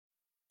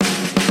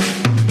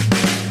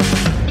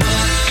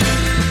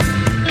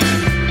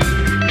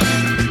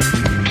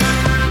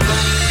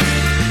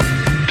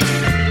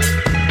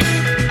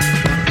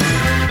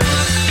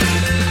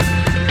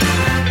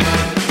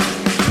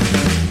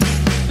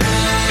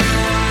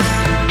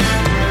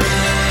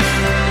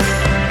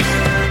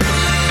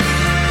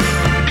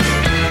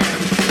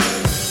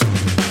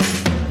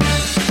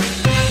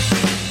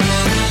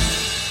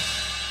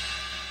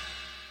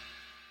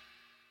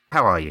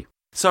How are you?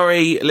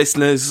 Sorry,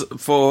 listeners,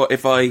 for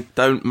if I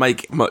don't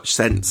make much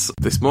sense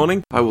this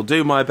morning. I will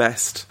do my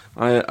best.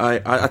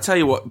 I tell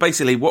you what,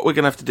 basically what we're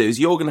going to have to do is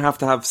you're going to have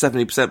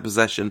 70%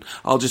 possession.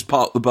 I'll just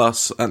park the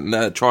bus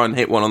and try and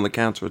hit one on the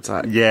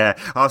counter-attack. Yeah,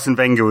 Arsene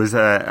Wenger was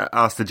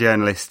asked a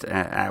journalist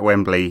at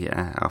Wembley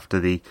after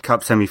the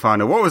Cup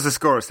semi-final, what was the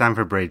score at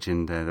Stamford Bridge?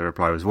 And the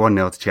reply was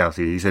 1-0 to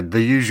Chelsea. He said,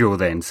 the usual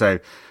then. So,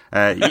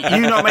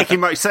 you not making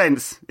much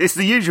sense. It's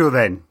the usual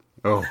then.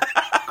 Oh,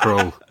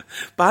 cruel.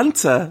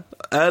 Banter.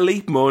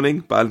 Early morning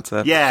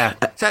banter. Yeah.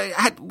 So,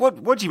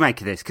 what do you make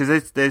of this?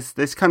 Because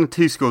there's kind of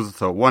two schools of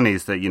thought. One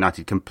is that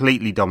United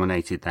completely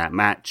dominated that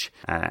match,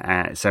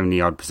 at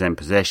 70-odd%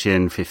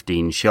 possession,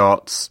 15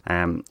 shots,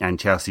 and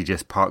Chelsea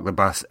just parked the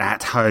bus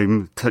at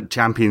home to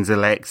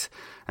champions-elect,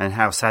 and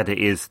how sad it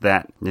is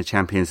that the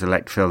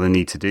champions-elect feel the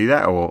need to do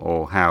that,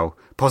 or how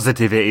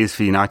positive it is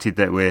for United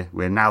that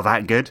we're now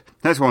that good.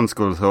 That's one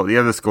school of thought. The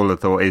other school of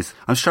thought is,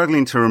 I'm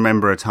struggling to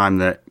remember a time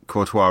that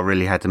Courtois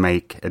really had to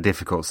make a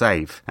difficult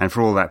save, and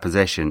for all that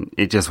possession,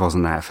 it just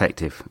wasn't that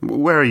effective.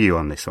 Where are you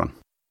on this one?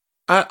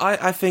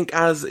 I think,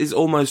 as is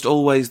almost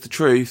always the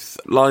truth,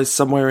 lies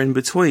somewhere in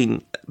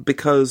between,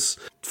 because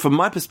from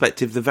my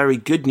perspective, the very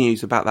good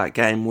news about that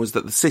game was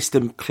that the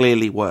system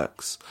clearly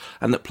works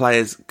and that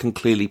players can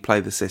clearly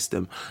play the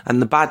system.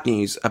 And the bad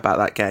news about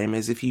that game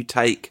is if you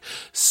take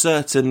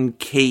certain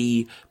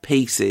key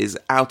pieces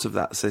out of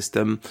that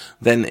system,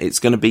 then it's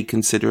going to be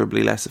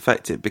considerably less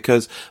effective,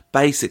 because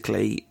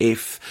basically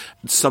if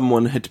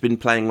someone had been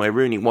playing where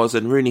Rooney was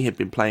and Rooney had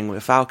been playing where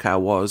Falcao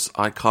was,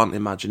 I can't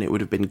imagine it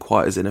would have been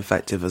quite as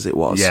ineffective as it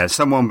was. Yeah,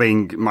 someone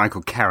being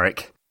Michael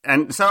Carrick.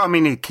 And so, I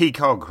mean, a key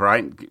cog,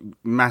 right?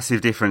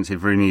 Massive difference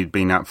if Rooney had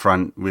been up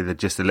front with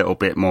just a little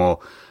bit more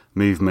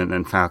movement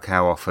than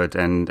Falcao offered,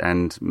 and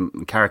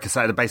Carrick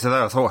sat at the base.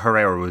 Although I thought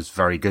Herrera was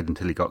very good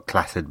until he got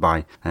clattered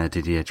by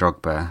Didier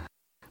Drogba.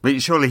 But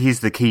surely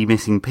he's the key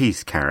missing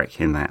piece, Carrick,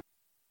 in that.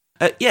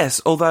 Yes,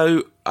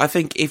 although I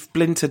think if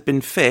Blind had been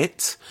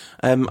fit,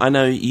 I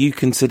know you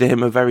consider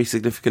him a very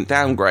significant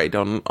downgrade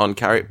on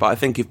Carrick, but I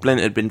think if Blind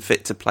had been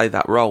fit to play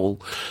that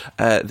role,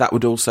 that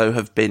would also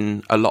have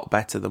been a lot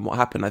better than what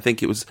happened. I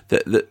think it was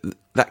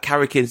that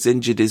Carrick is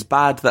injured is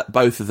bad, that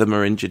both of them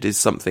are injured is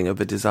something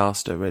of a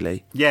disaster,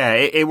 really. Yeah,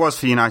 it was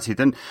for United.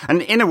 And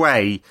in a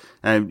way,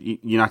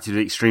 United were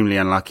extremely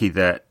unlucky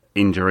that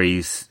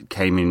injuries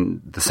came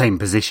in the same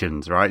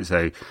positions, right?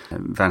 So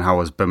Van Gaal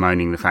was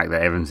bemoaning the fact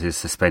that Evans is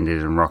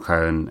suspended and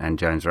Rocco and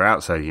Jones are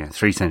out. So,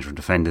 3 central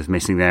defenders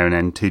missing there and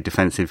then 2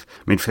 defensive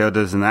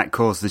midfielders, and that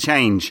caused the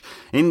change.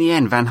 In the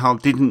end, Van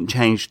Gaal didn't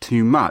change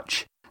too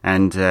much,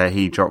 and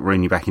he dropped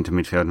Rooney back into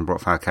midfield and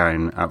brought Falcao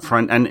in up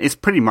front. And it's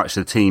pretty much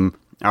the team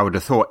I would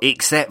have thought,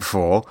 except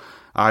for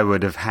I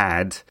would have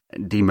had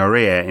Di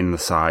Maria in the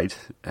side,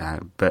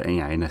 but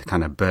in a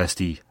kind of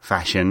bursty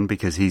fashion,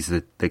 because he's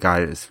the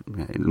guy that's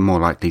more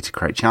likely to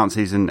create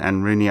chances,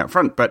 and Rooney up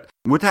front. But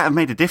would that have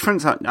made a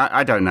difference?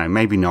 I don't know.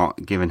 Maybe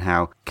not, given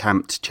how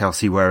camped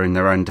Chelsea were in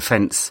their own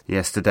defence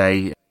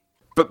yesterday.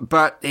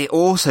 But it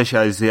also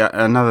shows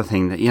another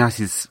thing, that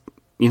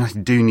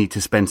United do need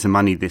to spend some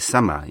money this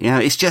summer.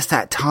 It's just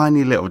that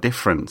tiny little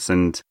difference,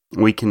 and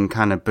we can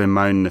kind of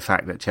bemoan the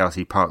fact that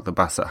Chelsea parked the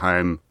bus at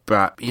home.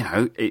 But,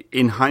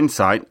 in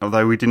hindsight,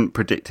 although we didn't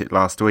predict it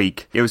last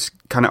week, it was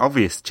kind of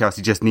obvious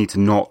Chelsea just need to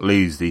not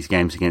lose these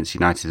games against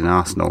United and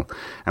Arsenal.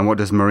 And what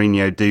does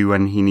Mourinho do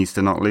when he needs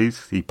to not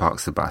lose? He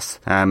parks the bus.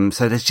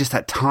 So there's just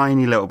that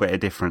tiny little bit of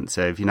difference.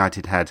 So if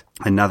United had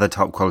another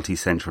top quality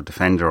central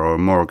defender or a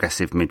more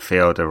aggressive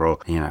midfielder, or,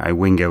 a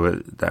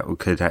winger that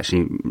could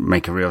actually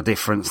make a real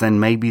difference, then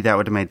maybe that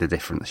would have made the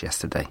difference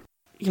yesterday.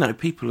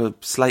 People are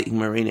slating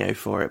Mourinho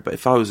for it, but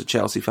if I was a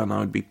Chelsea fan, I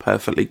would be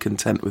perfectly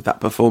content with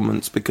that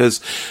performance, because,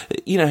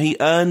 he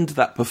earned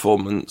that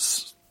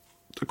performance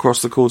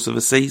across the course of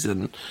a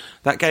season.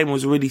 That game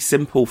was really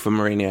simple for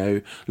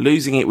Mourinho.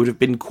 Losing it would have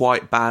been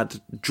quite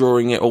bad.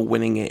 Drawing it or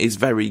winning it is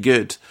very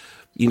good.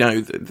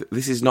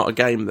 This is not a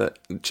game that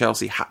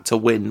Chelsea had to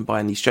win by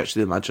any stretch of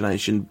the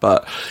imagination,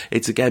 but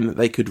it's a game that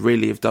they could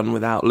really have done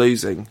without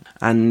losing.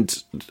 And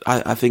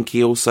I think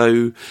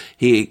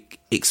he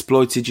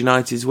exploited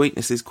United's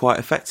weaknesses quite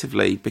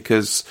effectively,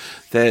 because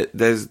there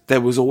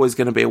was always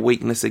going to be a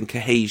weakness in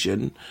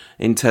cohesion,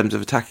 in terms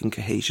of attacking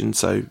cohesion.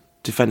 So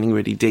defending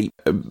really deep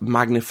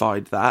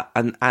magnified that,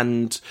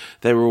 and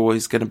they were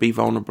always going to be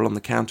vulnerable on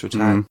the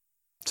counter-attack.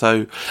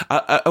 So,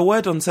 a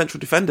word on central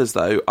defenders,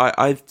 though.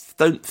 I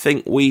don't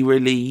think we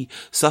really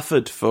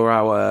suffered for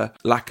our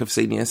lack of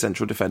senior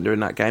central defender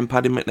in that game.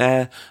 Paddy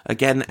McNair,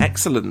 again,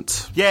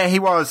 excellent. Yeah, he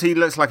was. He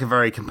looks like a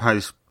very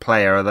composed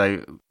player,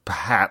 although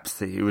perhaps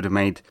he would have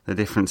made the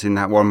difference in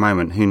that one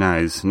moment. Who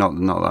knows? Not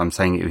that I'm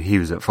saying he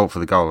was at fault for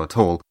the goal at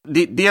all.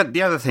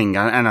 The other thing,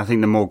 and I think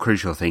the more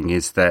crucial thing,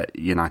 is that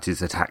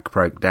United's attack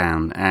broke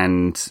down,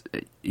 and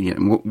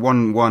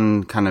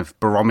one kind of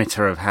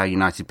barometer of how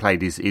United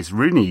played is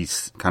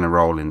Rooney's kind of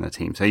role in the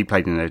team. So he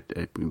played in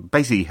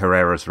basically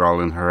Herrera's role,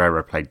 and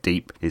Herrera played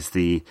deep. Is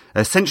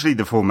essentially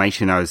the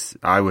formation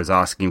I was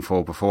asking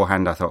for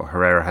beforehand. I thought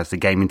Herrera has the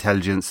game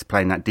intelligence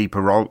playing that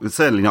deeper role. It's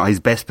certainly not his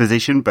best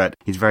position, but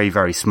he's very,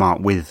 very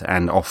smart with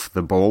and off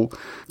the ball.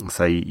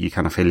 So you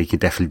kind of feel he could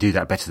definitely do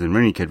that better than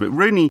Rooney could. But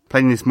Rooney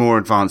playing this more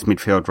advanced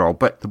midfield role,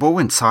 but the ball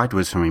went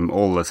sideways from him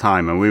all the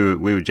time, and we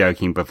were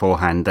joking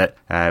beforehand that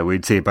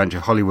we'd see a bunch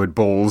of Hollywood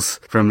balls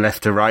from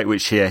left to right,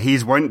 which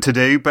he's wont to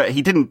do, but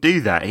he didn't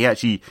do that. He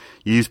actually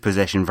used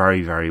possession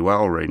very, very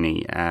well,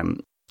 Rooney,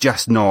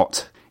 just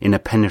not in a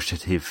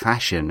penetrative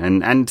fashion,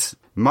 and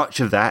much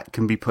of that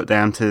can be put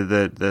down to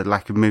the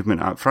lack of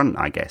movement up front,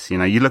 I guess.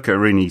 You look at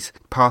Rooney's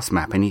pass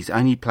map, and he's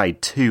only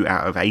played 2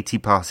 out of 80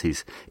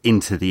 passes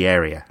into the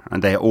area,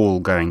 and they're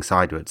all going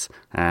sideways.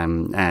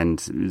 And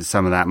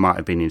some of that might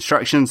have been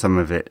instruction, some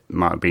of it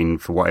might have been,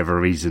 for whatever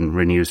reason,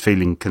 Rooney was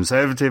feeling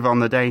conservative on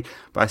the day,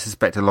 but I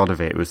suspect a lot of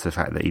it was the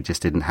fact that he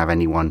just didn't have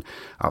anyone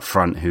up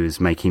front who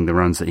was making the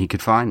runs that he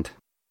could find.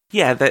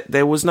 Yeah,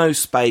 there was no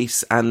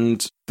space,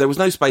 and there was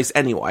no space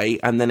anyway,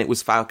 and then it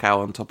was Falcao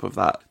on top of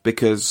that,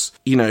 because,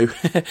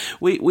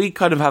 we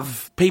kind of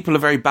have, people are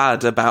very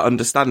bad about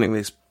understanding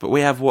this, but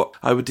we have what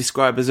I would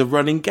describe as a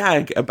running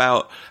gag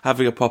about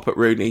having a pop at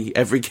Rooney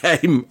every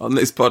game on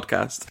this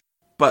podcast.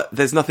 But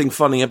there's nothing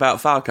funny about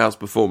Falcao's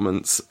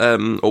performance,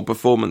 or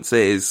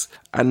performances,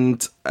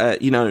 and,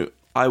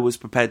 I was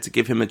prepared to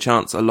give him a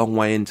chance a long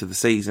way into the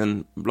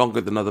season, longer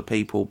than other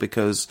people,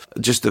 because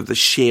just of the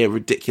sheer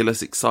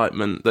ridiculous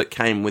excitement that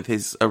came with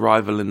his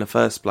arrival in the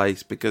first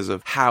place, because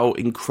of how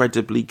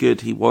incredibly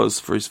good he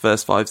was for his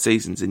first 5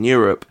 seasons in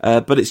Europe.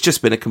 But it's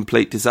just been a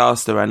complete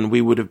disaster, and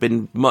we would have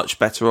been much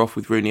better off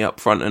with Rooney up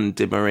front and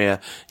Di Maria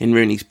in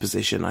Rooney's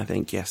position, I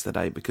think,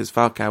 yesterday, because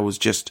Falcao was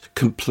just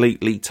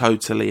completely,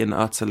 totally and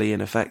utterly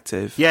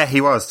ineffective. Yeah,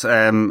 he was.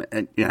 Had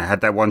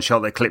that one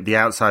shot that clipped the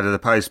outside of the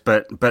post,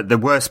 but the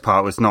worst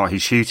part was not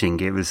his shooting,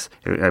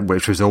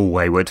 which was all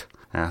wayward.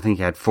 I think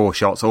he had 4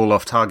 shots, all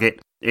off target.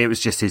 It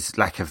was just his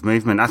lack of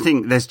movement. I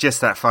think there's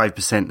just that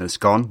 5% that's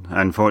gone,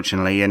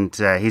 unfortunately, and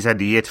he's had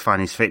a year to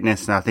find his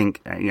fitness, and I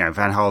think,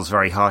 Van Gaal's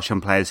very harsh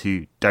on players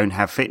who don't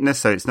have fitness,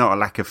 so it's not a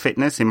lack of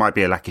fitness. It might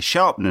be a lack of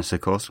sharpness,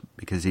 of course,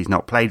 because he's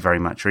not played very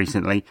much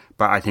recently,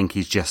 but I think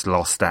he's just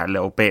lost that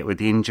little bit with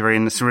the injury,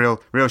 and it's a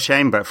real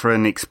shame. But for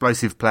an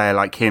explosive player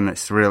like him,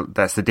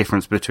 that's the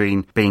difference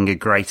between being a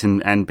great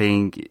and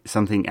being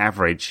something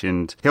average,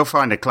 and he'll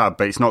find a club,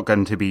 but it's not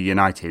going to be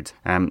United,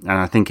 and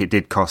I think it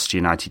did cost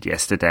United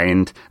yesterday,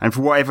 and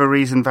for whatever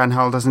reason, Van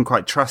Gaal doesn't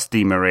quite trust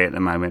Di Maria at the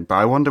moment, but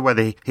I wonder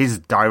whether his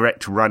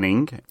direct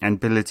running and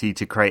ability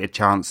to create a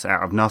chance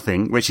out of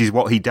nothing, which is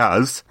what he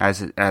does,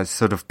 as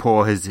sort of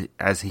poor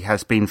as he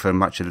has been for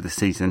much of the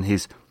season,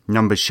 his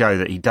numbers show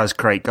that he does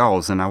create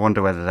goals, and I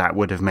wonder whether that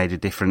would have made a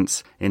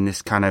difference in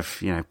this kind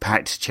of,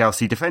 packed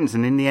Chelsea defence.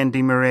 And in the end,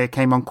 Di Maria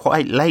came on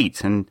quite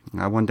late, and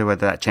I wonder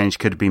whether that change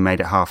could have been made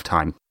at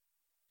half-time.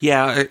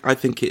 Yeah, I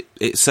think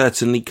it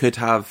certainly could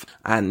have,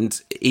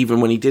 and even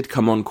when he did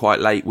come on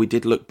quite late, we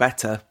did look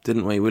better,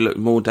 didn't we? We looked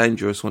more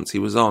dangerous once he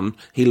was on.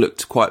 He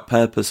looked quite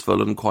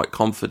purposeful and quite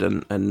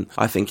confident, and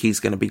I think he's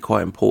going to be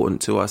quite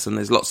important to us, and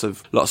there's lots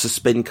of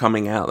spin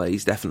coming out that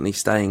he's definitely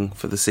staying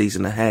for the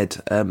season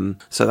ahead.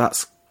 So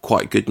that's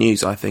quite good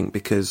news, I think,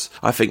 because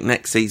I think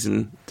next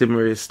season Di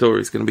Maria's story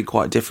is going to be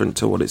quite different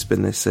to what it's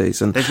been this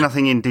season. There's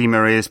nothing in Di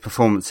Maria's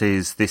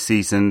performances this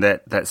season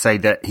that say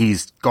that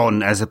he's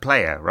gone as a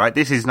player, right?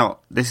 This is not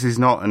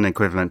an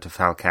equivalent to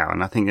Falcao,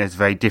 and I think there's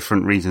very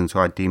different reasons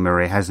why Di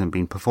Maria hasn't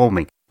been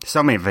performing.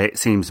 Some of it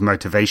seems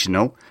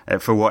motivational,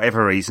 for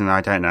whatever reason,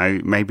 I don't know.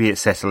 Maybe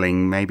it's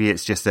settling, maybe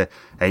it's just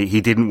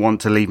he didn't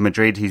want to leave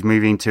Madrid. He's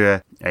moving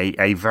to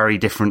a very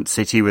different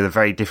city with a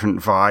very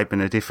different vibe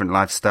and a different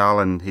lifestyle,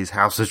 and his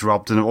house was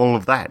robbed and all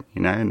of that,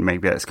 and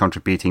maybe that's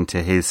contributing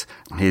to his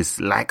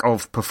lack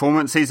of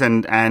performances,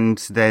 and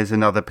there's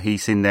another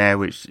piece in there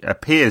which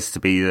appears to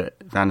be that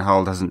Van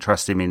Gaal doesn't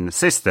trust him in the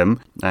system,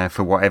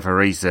 for whatever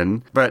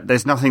reason, but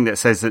there's nothing that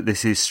says that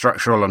this is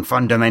structural and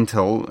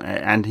fundamental,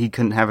 and he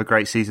couldn't have a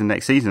great season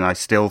next season. I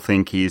still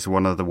think he is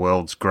one of the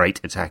world's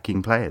great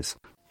attacking players.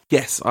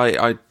 Yes,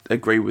 I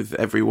agree with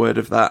every word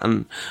of that,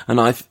 and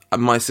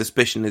my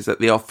suspicion is that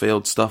the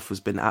off-field stuff has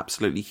been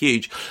absolutely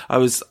huge. I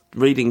was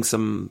reading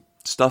some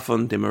stuff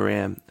on Di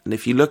Maria, and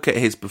if you look at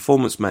his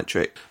performance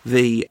metric,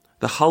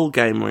 the whole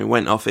game where he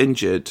went off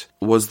injured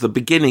was the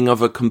beginning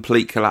of a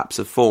complete collapse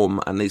of form,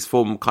 and his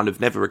form kind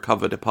of never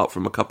recovered apart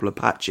from a couple of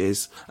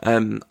patches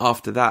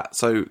after that.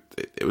 So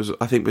it was,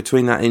 I think,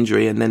 between that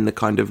injury and then the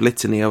kind of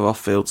litany of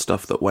off-field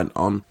stuff that went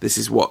on, this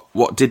is what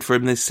did for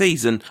him this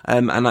season.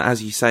 And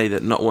as you say,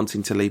 that not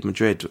wanting to leave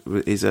Madrid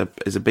is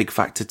a big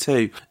factor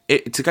too.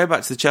 To go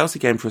back to the Chelsea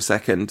game for a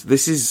second,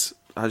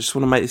 I just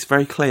want to make this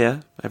very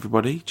clear,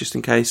 everybody, just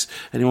in case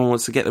anyone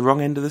wants to get the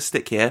wrong end of the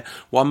stick here.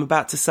 What I'm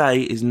about to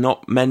say is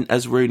not meant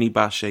as Rooney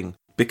bashing,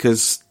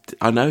 because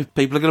I know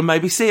people are going to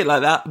maybe see it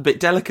like that. A bit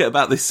delicate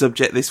about this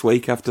subject this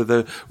week after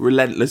the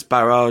relentless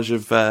barrage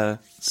of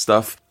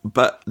stuff.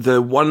 But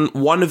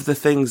one of the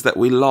things that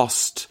we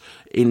lost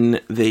in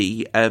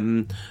the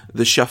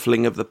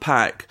shuffling of the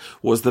pack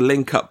was the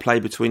link-up play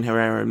between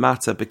Herrera and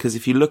Mata, because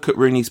if you look at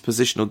Rooney's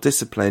positional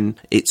discipline,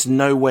 it's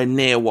nowhere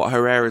near what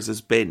Herrera's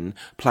has been,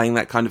 playing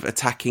that kind of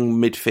attacking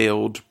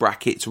midfield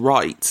brackets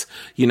right.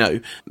 You know,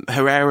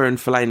 Herrera and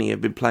Fellaini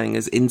have been playing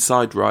as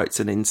inside rights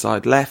and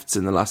inside lefts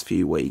in the last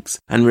few weeks,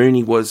 and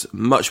Rooney was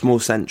much more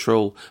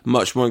central,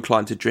 much more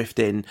inclined to drift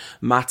in.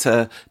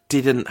 Mata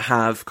didn't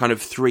have kind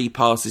of 3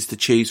 passes to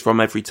choose from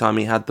every time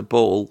he had the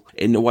ball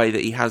in the way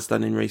that he has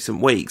done in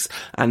recent weeks.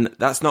 And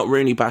that's not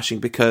Rooney bashing,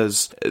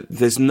 because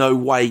there's no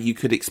way you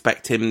could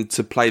expect him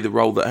to play the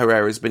role that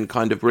Herrera's been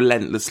kind of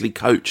relentlessly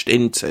coached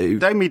into.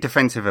 Don't be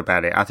defensive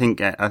about it. I think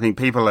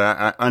people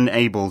are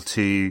unable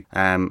to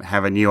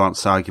have a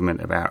nuanced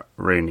argument about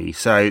Rooney.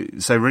 So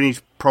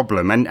Rooney's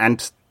problem,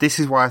 and this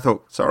is why I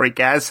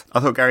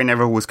thought Gary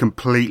Neville was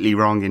completely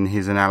wrong in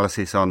his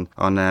analysis on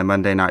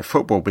Monday Night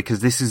Football,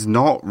 because this is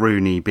not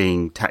Rooney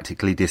being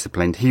tactically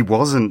disciplined. He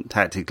wasn't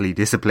tactically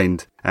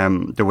disciplined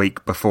the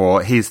week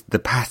before. The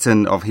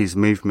pattern of his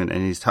movement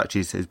and his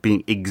touches has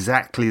been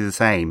exactly the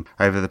same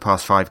over the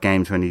past 5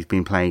 games when he's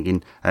been playing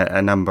in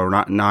a number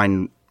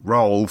 9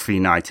 role for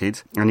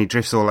United, and he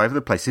drifts all over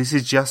the place. This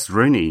is just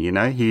Rooney, you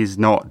know. He is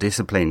not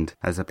disciplined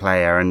as a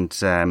player, and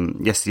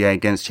yesterday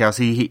against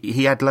Chelsea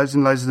he had loads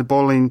and loads of the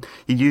ball and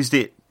he used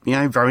it, you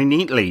know, very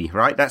neatly,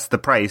 right? That's the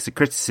praise. The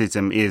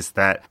criticism is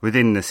that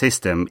within the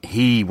system,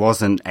 he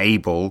wasn't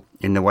able,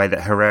 in the way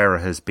that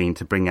Herrera has been,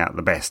 to bring out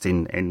the best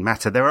in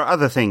Mata. There are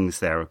other things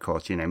there, of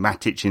course. You know,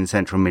 Matic in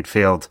central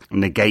midfield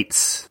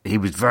negates. He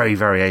was very,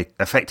 very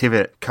effective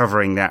at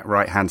covering that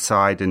right-hand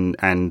side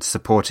and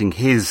supporting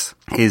his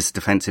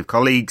defensive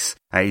colleagues.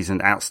 He's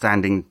an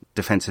outstanding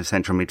defensive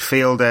central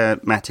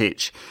midfielder,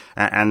 Matic,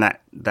 and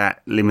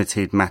that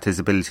limited Mata's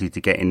ability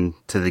to get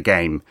into the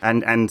game.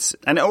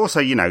 And also,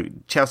 you know,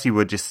 Chelsea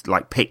were just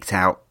like picked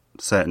out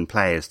certain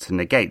players to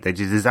negate. They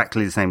did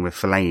exactly the same with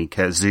Fellaini.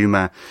 Kurt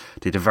Zouma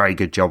did a very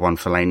good job on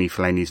Fellaini.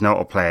 Fellaini's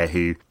not a player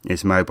who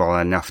is mobile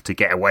enough to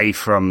get away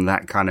from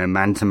that kind of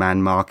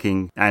man-to-man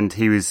marking, and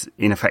he was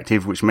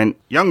ineffective, which meant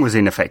Young was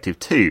ineffective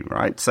too,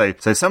 right? So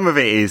some of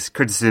it is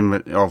criticism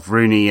of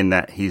Rooney in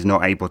that he's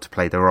not able to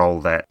play the role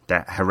that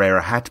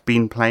Herrera had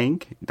been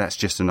playing. That's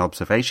just an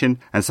observation.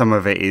 And some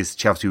of it is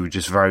Chelsea were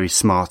just very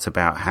smart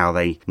about how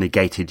they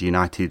negated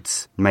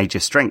United's major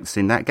strengths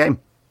in that game.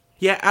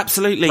 Yeah,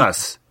 absolutely.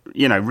 Plus,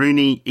 you know,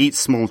 Rooney eats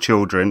small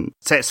children,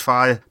 sets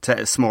fire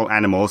to small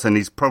animals, and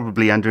he's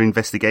probably under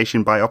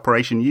investigation by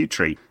Operation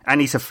U-Tree.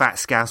 And he's a fat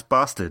scouse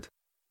bastard.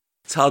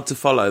 It's hard to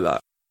follow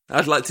that.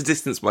 I'd like to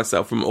distance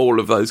myself from all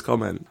of those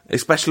comments,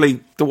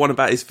 especially the one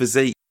about his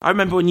physique. I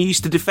remember when you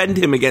used to defend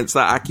him against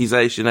that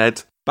accusation,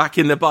 Ed, back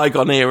in the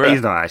bygone era.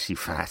 He's not actually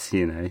fat,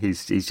 you know,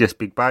 he's just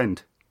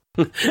big-boned.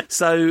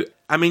 So,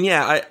 I mean,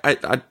 yeah,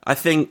 I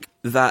think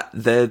that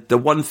the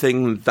one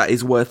thing that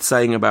is worth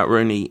saying about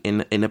Rooney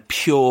in a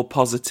pure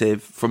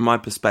positive from my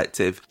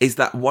perspective is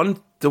that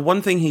the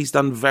one thing he's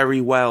done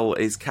very well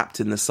is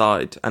captain the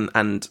side,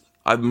 and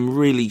I'm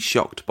really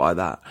shocked by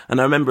that. And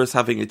I remember us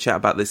having a chat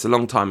about this a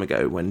long time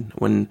ago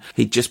when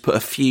he just put a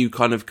few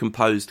kind of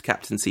composed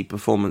captaincy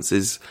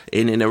performances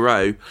in a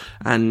row,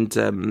 and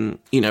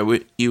you know,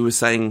 you were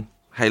saying,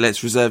 hey,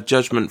 let's reserve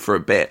judgment for a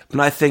bit.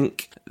 And I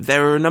think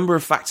there are a number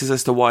of factors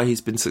as to why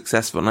he's been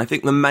successful. And I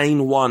think the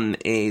main one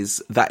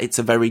is that it's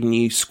a very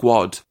new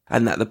squad,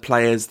 and that the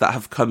players that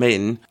have come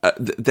in,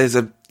 there's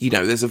a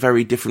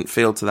very different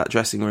feel to that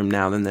dressing room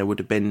now than there would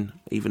have been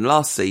even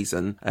last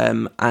season.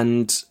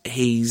 And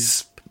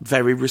he's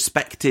very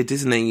respected,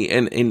 isn't he,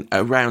 in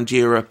around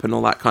Europe and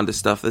all that kind of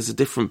stuff. There's a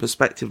different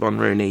perspective on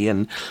Rooney,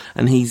 and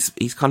he's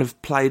kind of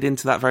played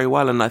into that very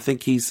well, and I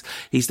think he's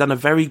done a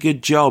very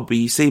good job.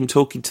 You see him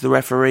talking to the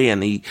referee,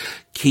 and he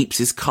keeps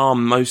his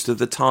calm most of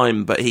the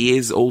time, but he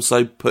is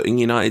also putting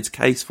United's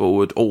case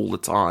forward all the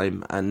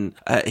time, and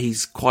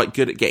he's quite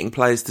good at getting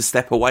players to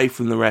step away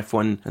from the ref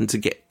and to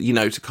get, you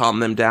know, to calm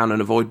them down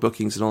and avoid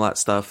bookings and all that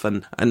stuff,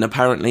 and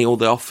apparently all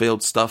the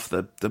off-field stuff,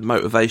 the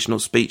motivational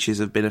speeches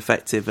have been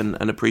effective and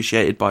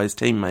appreciated by his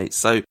teammates.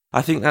 So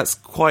I think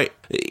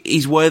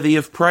he's worthy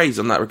of praise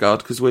on that regard,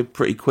 because we're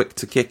pretty quick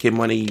to kick him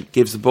when he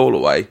gives the ball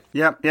away.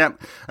 Yep.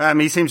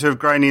 He seems to have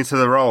grown into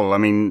the role. I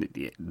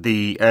mean,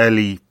 the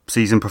early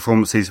season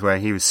performances where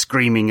he was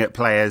screaming at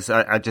players,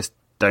 I just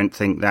don't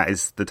think that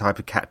is the type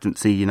of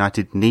captaincy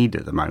United need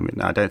at the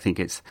moment. I don't think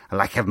it's a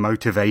lack of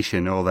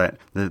motivation, or that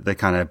the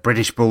kind of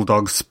British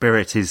Bulldog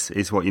spirit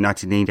is what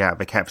United need out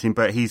of a captain,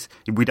 but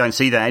we don't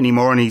see that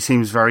anymore, and he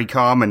seems very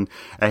calm, and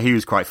he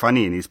was quite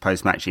funny in his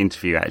post-match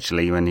interview,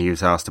 actually, when he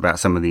was asked about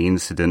some of the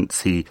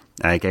incidents. He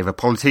gave a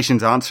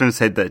politician's answer and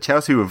said that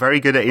Chelsea were very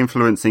good at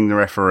influencing the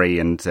referee,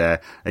 and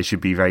they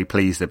should be very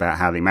pleased about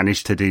how they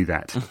managed to do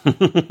that.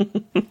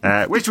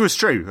 Which was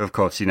true, of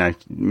course.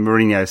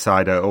 Mourinho's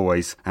side are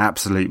always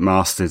absolute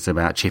masters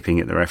about chipping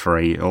at the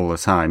referee all the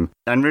time.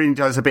 And Rooney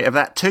does a bit of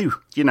that too.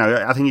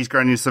 I think he's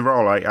grown into the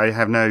role. I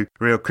have no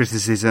real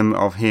criticism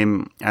of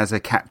him as a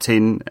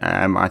captain.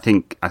 I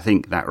think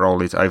that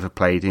role is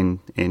overplayed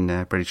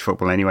in British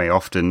football anyway.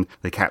 Often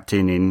the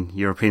captain in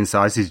European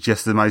sides is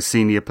just the most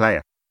senior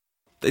player.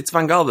 It's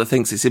Van Gaal that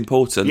thinks it's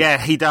important. Yeah,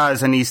 he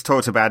does, and he's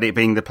talked about it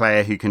being the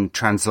player who can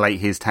translate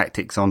his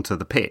tactics onto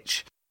the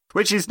pitch,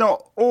 which is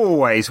not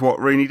always what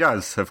Rooney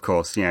does, of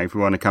course, if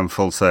we want to come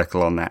full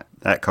circle on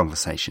that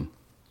conversation.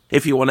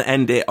 If you want to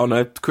end it on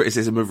a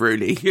criticism of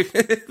Rooney.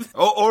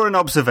 or an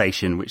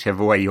observation,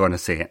 whichever way you want to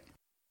see it.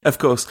 Of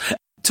course.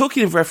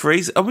 Talking of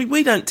referees,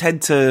 we don't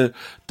tend to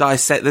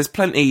dissect. There's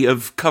plenty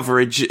of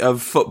coverage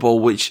of football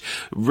which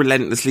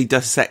relentlessly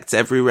dissects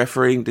every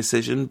refereeing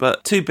decision,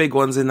 but two big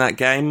ones in that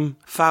game.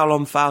 Foul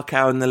on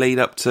Falcao in the lead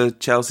up to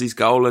Chelsea's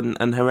goal,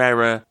 and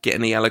Herrera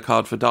getting a yellow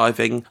card for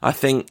diving. I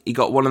think he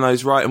got one of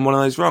those right and one of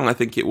those wrong. I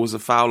think it was a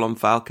foul on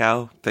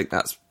Falcao. I think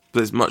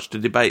there's much to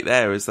debate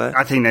there, is there?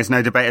 I think there's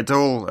no debate at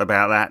all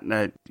about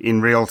that.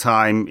 In real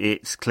time,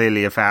 it's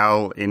clearly a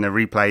foul. In a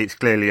replay, it's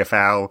clearly a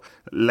foul.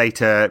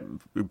 Later,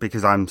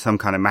 because I'm some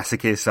kind of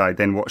masochist, I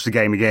then watched the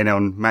game again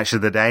on Match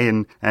of the Day,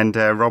 and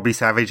Robbie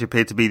Savage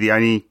appeared to be the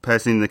only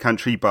person in the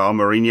country, bar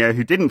Mourinho,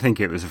 who didn't think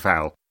it was a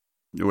foul,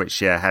 which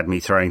had me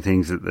throwing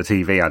things at the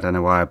TV. I don't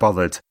know why I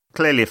bothered.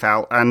 Clearly a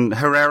foul. And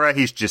Herrera,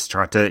 he's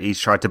tried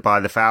to buy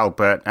the foul,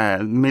 but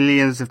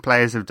millions of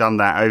players have done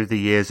that over the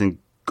years and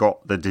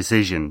got the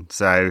decision.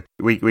 So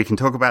we can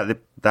talk about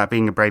that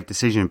being a brave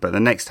decision, but the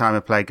next time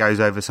a player goes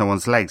over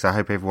someone's legs, I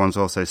hope everyone's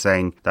also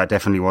saying that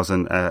definitely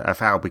wasn't a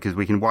foul, because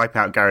we can wipe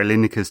out Gary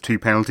Lineker's 2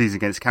 penalties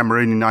against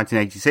Cameroon in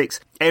 1986,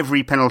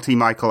 every penalty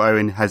Michael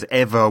Owen has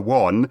ever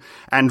won,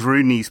 and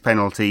Rooney's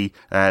penalty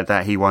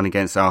that he won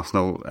against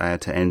Arsenal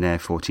to end their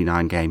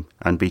 49-game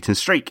unbeaten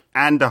streak,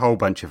 and a whole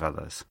bunch of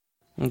others.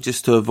 And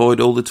just to avoid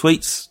all the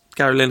tweets,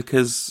 Gary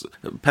Lineker's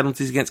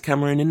penalties against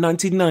Cameroon in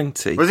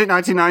 1990. Was it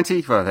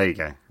 1990? Well, there you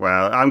go.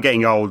 Well, I'm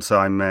getting old, so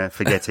I'm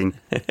forgetting.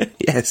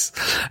 Yes.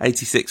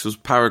 86 was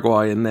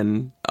Paraguay and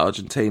then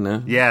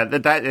Argentina. Yeah,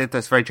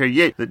 that's very true.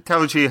 Yeah, that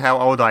tells you how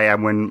old I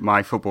am when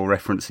my football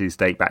references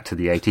date back to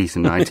the 80s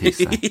and 90s.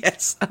 So.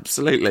 Yes,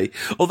 absolutely.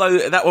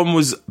 Although that one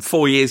was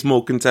 4 years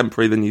more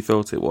contemporary than you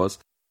thought it was.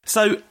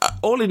 So,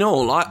 all in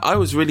all, I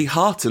was really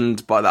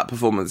heartened by that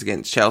performance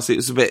against Chelsea. It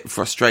was a bit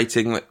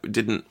frustrating that we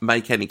didn't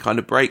make any kind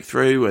of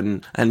breakthrough,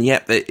 and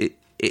yet it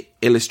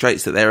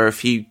illustrates that there are a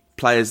few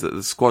players that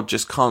the squad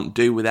just can't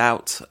do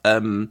without.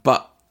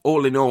 But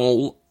all in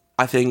all,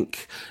 I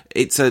think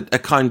it's a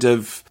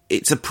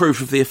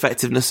proof of the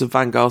effectiveness of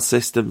Van Gaal's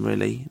system,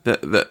 really,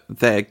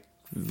 that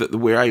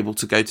we're able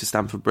to go to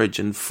Stamford Bridge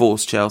and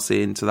force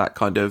Chelsea into that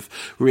kind of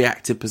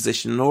reactive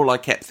position. And all I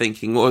kept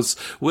thinking was,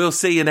 we'll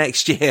see you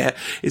next year.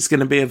 It's going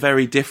to be a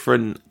very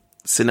different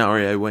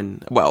scenario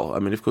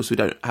of course we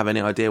don't have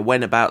any idea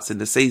whenabouts in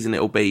the season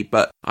it'll be,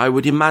 but I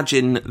would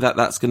imagine that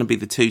that's going to be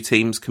the two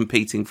teams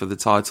competing for the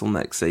title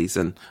next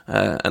season,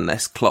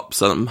 unless Klopp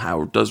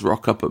somehow does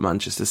rock up at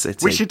Manchester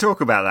City. We should talk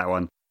about that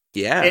one.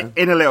 Yeah.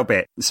 In a little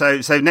bit. So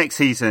next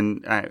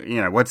season,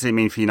 what does it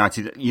mean for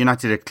United?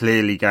 United are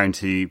clearly going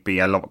to be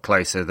a lot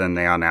closer than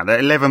they are now. They're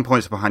 11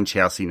 points behind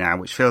Chelsea now,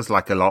 which feels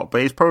like a lot, but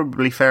it's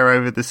probably fair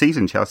over the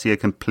season. Chelsea are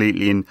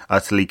completely and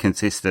utterly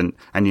consistent,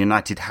 and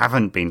United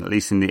haven't been, at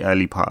least in the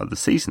early part of the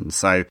season.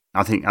 So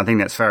I think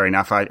that's fair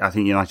enough. I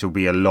think United will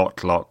be a lot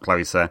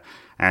closer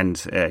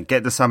and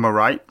get the summer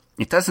right.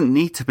 It doesn't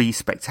need to be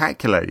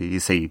spectacular, you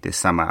see, this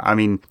summer. I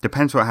mean,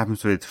 depends what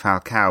happens with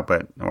Falcao,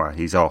 but,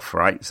 he's off,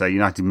 right? So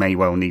United may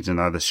well need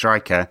another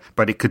striker,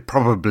 but it could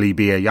probably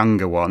be a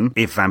younger one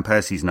if Van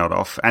Persie's not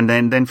off. And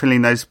then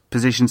filling those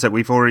positions that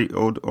we've already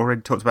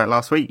talked about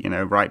last week,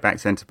 right back,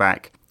 centre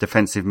back,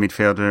 defensive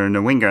midfielder and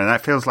a winger. And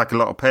that feels like a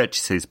lot of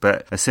purchases,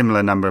 but a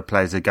similar number of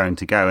players are going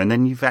to go. And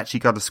then you've actually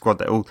got a squad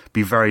that will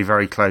be very,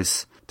 very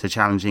close to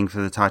challenging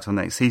for the title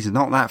next season.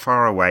 Not that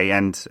far away,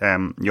 and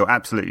you're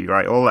absolutely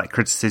right. All that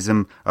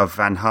criticism of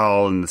Van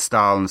Gaal and the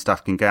style and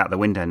stuff can go out the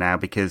window now,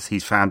 because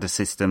he's found a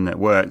system that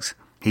works.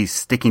 He's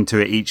sticking to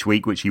it each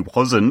week, which he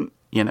wasn't.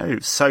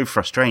 It's so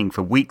frustrating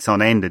for weeks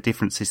on end, a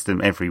different system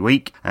every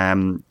week.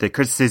 The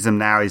criticism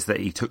now is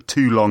that he took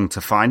too long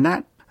to find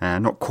that.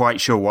 Not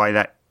quite sure why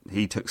that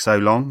he took so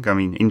long. I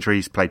mean,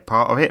 injuries played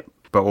part of it,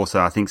 but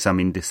also I think some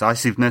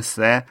indecisiveness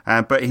there.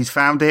 But he's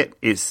found it.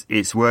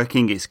 It's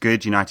working. It's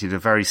good. United are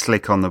very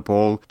slick on the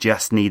ball.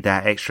 Just need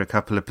that extra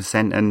couple of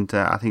 %, and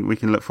I think we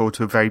can look forward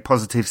to a very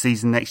positive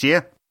season next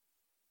year.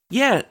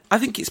 Yeah, I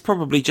think it's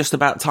probably just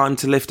about time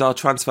to lift our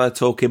transfer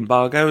talk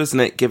embargo, isn't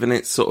it? Given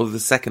it's sort of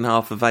the second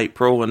half of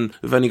April, and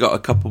we've only got a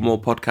couple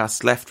more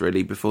podcasts left,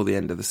 really, before the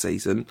end of the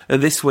season.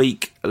 This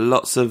week,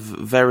 lots of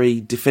very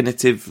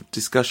definitive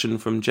discussion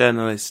from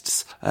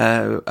journalists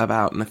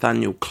about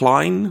Nathaniel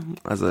Klein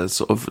as a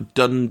sort of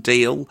done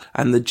deal,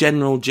 and the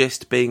general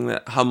gist being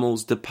that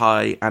Hummels,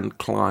 Depay and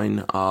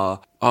Klein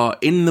are are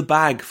in the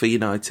bag for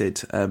United.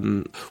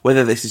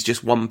 Whether this is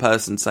just one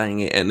person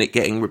saying it and it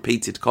getting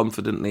repeated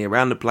confidently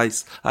around the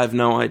place, I have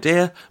no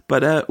idea.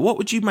 But what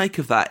would you make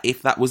of that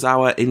if that was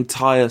our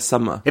entire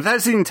summer? If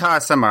that's the entire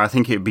summer, I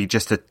think it would be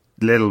just a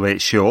little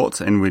bit short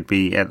and would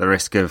be at the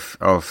risk of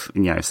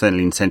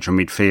certainly in central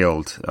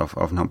midfield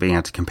of not being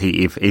able to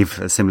compete if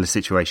a similar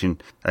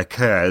situation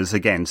occurs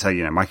again. So,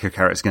 Michael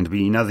Carrick's going to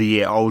be another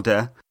year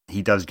older.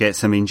 He does get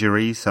some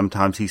injuries.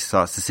 Sometimes he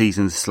starts the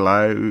season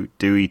slow.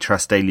 Do we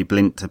trust Daley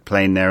Blind to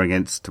play in there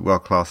against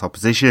world-class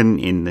opposition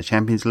in the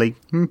Champions League?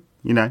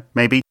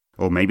 Maybe.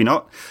 Or maybe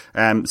not.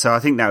 So I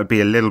think that would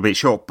be a little bit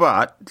short.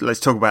 But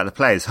let's talk about the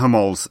players.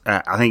 Hummels,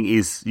 I think,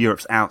 is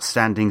Europe's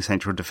outstanding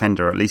central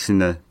defender, at least in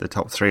the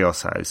top three or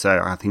so.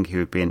 So I think he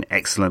would be an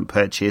excellent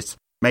purchase.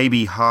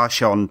 Maybe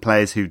harsh on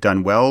players who've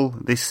done well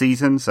this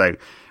season. So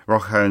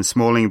Rojo and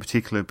Smalling in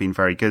particular have been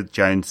very good.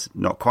 Jones,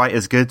 not quite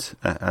as good,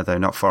 although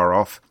not far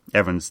off.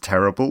 Evans,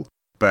 terrible.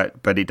 But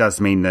it does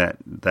mean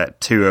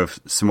that two of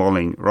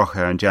Smalling,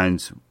 Rojo and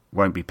Jones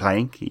won't be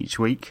playing each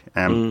week.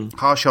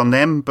 Harsh on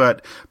them,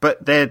 but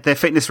their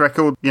fitness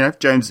record,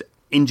 Jones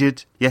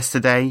injured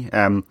yesterday.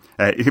 Van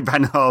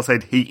Gaal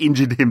said he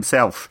injured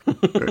himself,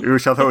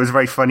 which I thought was a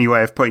very funny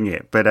way of putting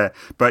it, but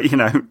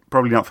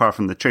probably not far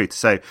from the truth.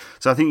 So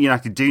I think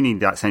United do need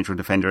that central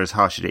defender, as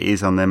harsh as it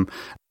is on them.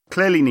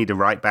 Clearly need a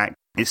right back.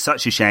 It's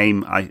such a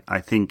shame.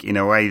 I think in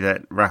a way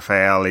that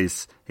Rafael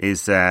has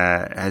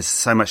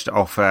so much to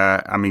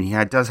offer. I mean,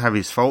 he does have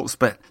his faults,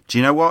 but do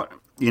you know what?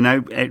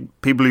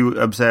 People who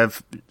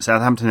observe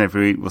Southampton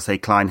every week will say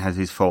Klein has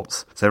his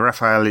faults. So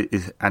Rafael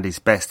is at his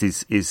best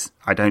is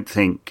I don't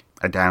think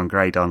a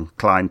downgrade on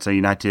Klein. So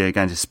United are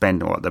going to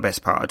spend the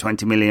best part of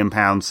 £20 million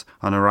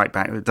on a right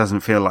back. It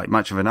doesn't feel like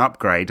much of an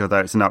upgrade, although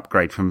it's an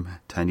upgrade from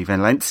Tony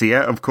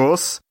Valencia, of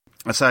course.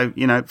 So,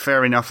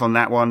 fair enough on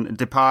that one.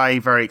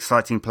 Depay, very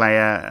exciting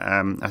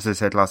player. As I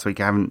said last week,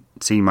 I haven't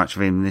seen much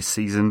of him this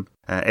season.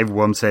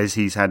 Everyone says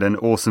he's had an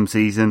awesome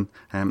season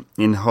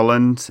in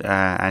Holland,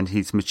 and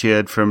he's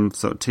matured from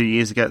sort of 2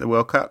 years ago at the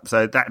World Cup.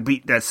 So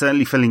that's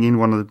certainly filling in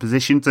one of the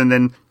positions. And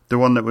then the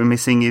one that we're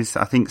missing is,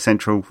 I think,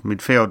 central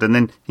midfield. And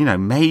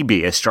then,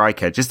 maybe a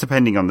striker, just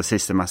depending on the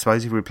system. I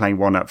suppose if we're playing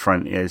one up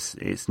front,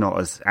 it's not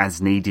as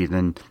needed.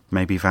 And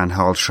maybe Van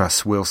Gaal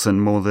trusts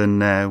Wilson more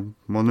than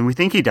we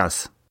think he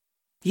does.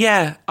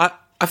 Yeah,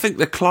 I think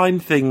the Klein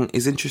thing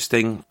is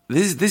interesting.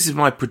 This is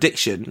my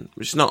prediction,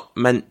 which is not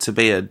meant to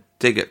be a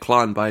dig at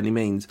Klein by any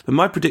means. But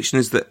my prediction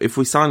is that if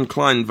we sign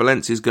Klein,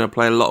 Valencia is going to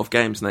play a lot of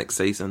games next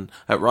season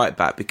at right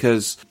back,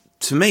 because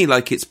to me,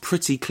 it's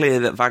pretty clear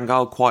that Van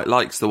Gaal quite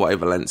likes the way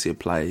Valencia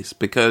plays,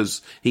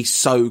 because he's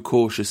so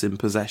cautious in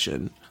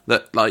possession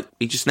that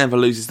he just never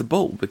loses the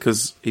ball,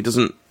 because he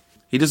doesn't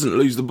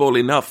lose the ball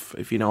enough,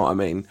 if you know what I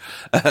mean,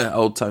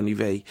 old Tony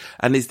V.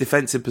 And his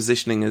defensive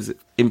positioning has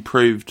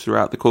improved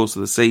throughout the course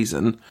of the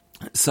season.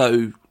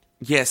 So,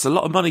 yes, a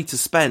lot of money to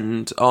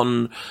spend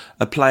on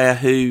a player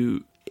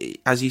who,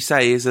 as you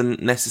say,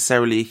 isn't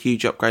necessarily a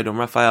huge upgrade on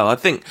Rafael. I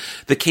think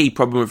the key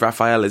problem with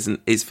Rafael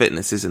is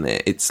fitness, isn't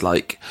it? It's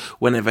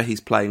whenever he's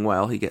playing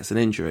well, he gets an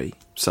injury.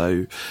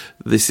 So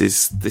this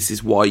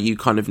is why you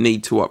kind of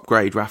need to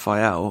upgrade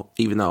Rafael,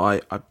 even though I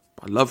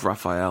love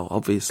Rafael,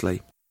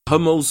 obviously.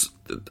 Hummels,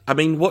 I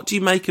mean, what do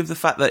you make of the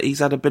fact that he's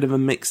had a bit of a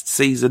mixed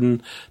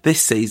season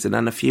this season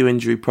and a few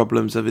injury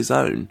problems of his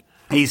own?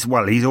 He's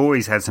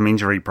always had some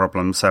injury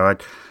problems, so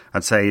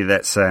I'd say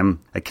that's a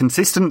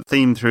consistent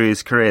theme through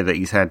his career that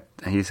he's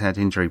had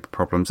injury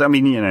problems. I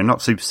mean,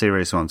 not super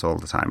serious ones all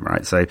the time,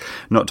 right? So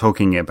not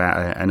talking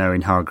about an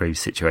Owen Hargreaves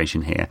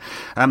situation here.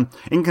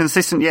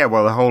 Inconsistent, yeah,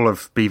 well, the whole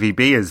of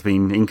BVB has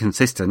been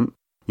inconsistent.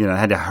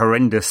 Had a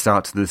horrendous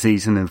start to the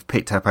season and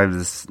picked up over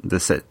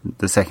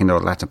the second or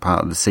latter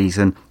part of the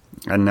season,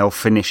 and they'll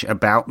finish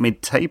about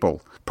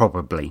mid-table,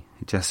 probably,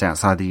 just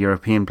outside the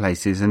European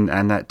places, and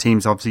that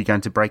team's obviously going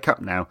to break up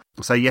now.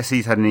 So yes,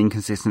 he's had an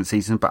inconsistent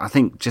season, but I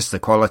think just the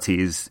quality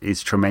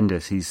is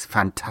tremendous. He's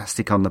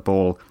fantastic on the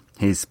ball.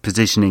 His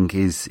positioning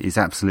is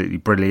absolutely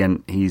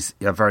brilliant. He's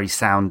a very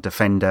sound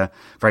defender,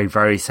 very,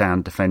 very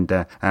sound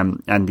defender.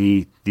 And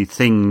the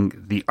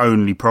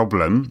only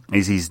problem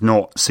is he's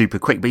not super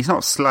quick, but he's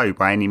not slow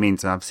by any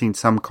means. I've seen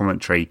some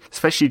commentary,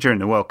 especially during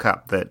the World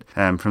Cup, that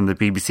from the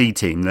BBC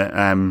team that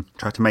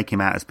tried to make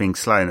him out as being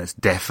slow, and that's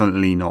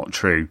definitely not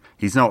true.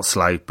 He's not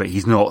slow, but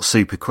he's not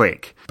super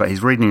quick. But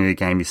his reading of the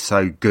game is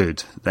so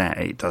good that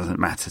it doesn't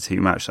matter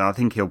too much. So I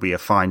think he'll be a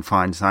fine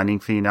signing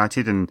for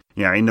United. And,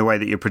 in the way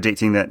that you're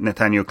predicting that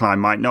Nathaniel Klein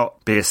might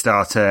not be a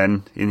starter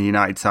in the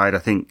United side, I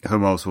think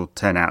Hummels will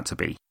turn out to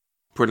be.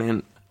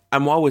 Brilliant.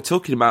 And while we're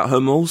talking about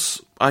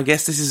Hummels, I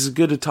guess this is as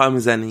good a time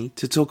as any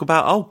to talk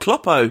about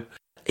Kloppo.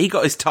 He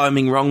got his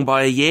timing wrong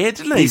by a year,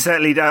 didn't he? He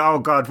certainly did. Oh,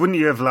 God, wouldn't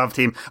you have loved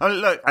him? Oh,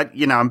 look,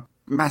 I'm a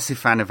massive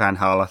fan of Van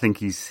Gaal. I think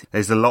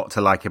there's a lot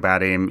to like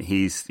about him.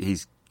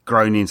 He's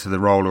grown into the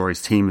role, or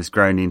his team has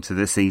grown into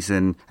the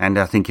season, and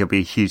I think he'll be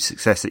a huge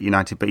success at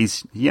United. But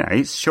he's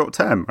short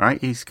term, right?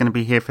 He's going to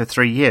be here for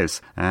 3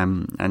 years,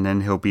 and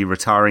then he'll be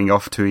retiring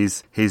off to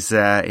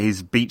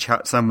his beach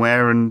hut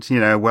somewhere, and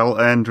well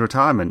earned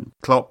retirement.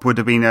 Klopp would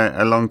have been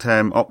a long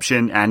term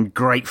option and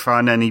great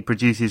fun, and he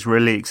produces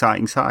really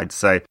exciting sides.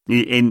 So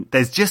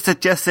there's just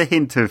a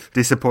hint of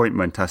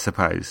disappointment, I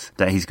suppose,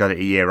 that he's got it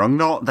a year wrong.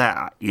 Not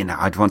that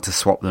I'd want to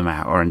swap them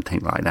out or anything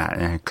like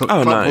that.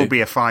 Klopp will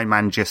be a fine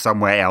manager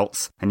somewhere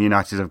else, and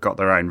United have got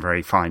their own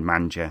very fine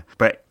manager.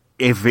 But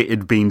if it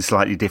had been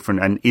slightly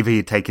different, and if he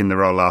had taken the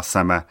role last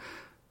summer,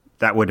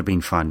 that would have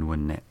been fun,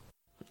 wouldn't it?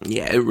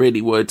 Yeah, it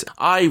really would.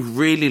 I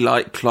really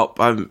like Klopp.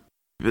 I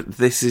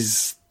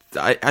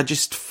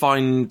just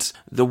find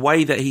the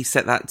way that he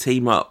set that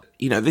team up,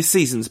 this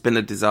season's been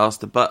a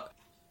disaster, but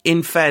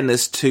in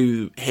fairness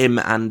to him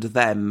and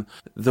them,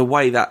 the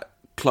way that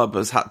club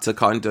has had to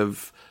kind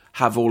of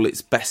have all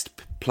its best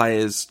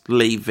players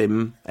leave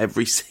him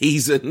every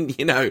season,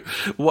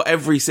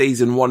 every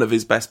season one of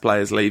his best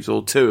players leaves,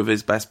 or two of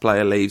his best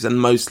player leaves, and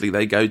mostly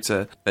they go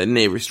to their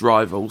nearest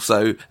rival.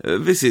 So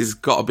this has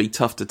got to be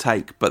tough to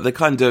take. But the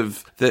kind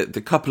of the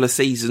couple of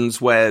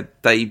seasons where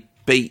they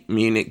beat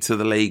Munich to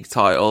the league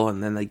title,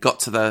 and then they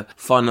got to the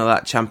final of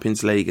that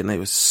Champions League, and they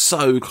were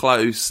so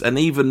close. And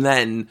even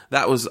then,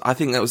 I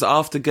think that was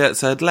after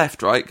Götze had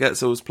left, right?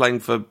 Götze was playing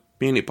for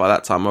Munich by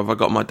that time, or have I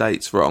got my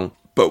dates wrong?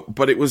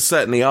 But it was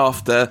certainly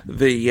after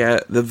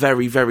the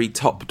very, very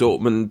top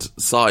Dortmund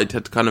side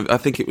had kind of, I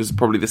think it was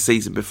probably the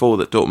season before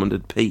that Dortmund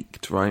had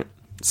peaked, right?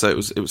 So it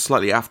was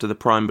slightly after the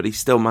prime, but he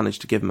still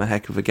managed to give him a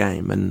heck of a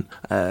game. And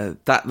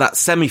that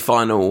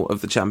semi-final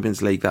of the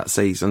Champions League that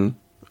season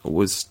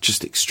was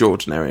just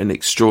extraordinary, an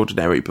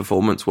extraordinary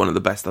performance, one of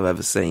the best I've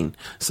ever seen.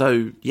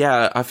 So,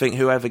 yeah, I think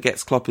whoever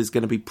gets Klopp is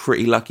going to be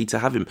pretty lucky to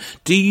have him.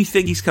 Do you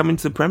think he's coming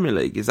to the Premier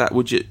League?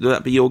 Would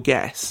that be your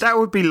guess? That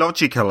would be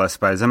logical, I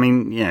suppose. I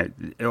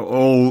mean,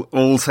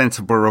 all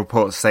sensible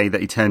reports say that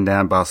he turned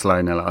down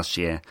Barcelona last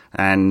year,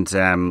 and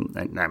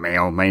that may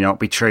or may not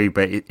be true,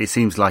 but it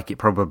seems like it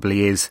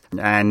probably is.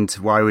 And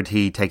why would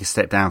he take a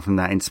step down from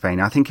that in Spain?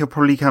 I think he'll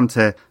probably come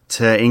to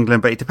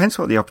England, but it depends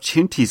what the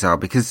opportunities are,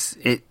 because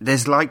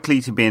there's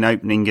likely to be an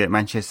opening at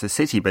Manchester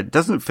City, but it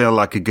doesn't feel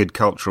like a good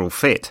cultural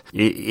fit.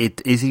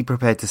 Is he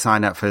prepared to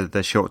sign up for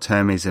the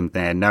short-termism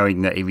there,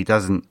 knowing that if he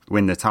doesn't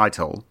win the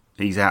title,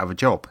 he's out of a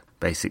job,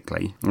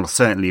 basically? Well,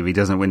 certainly if he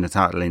doesn't win the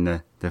title in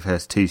the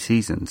first 2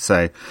 seasons.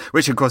 So,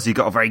 which of course he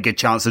got a very good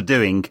chance of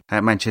doing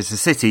at Manchester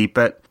City,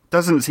 but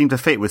doesn't seem to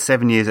fit with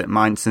 7 years at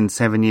Mainz and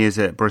 7 years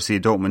at Borussia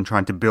Dortmund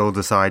trying to build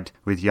a side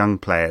with young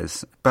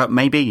players. But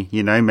maybe,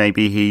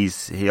 maybe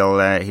he'll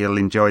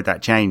enjoy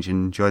that change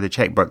and enjoy the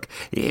checkbook.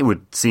 It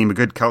would seem a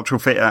good cultural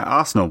fit at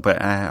Arsenal,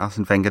 but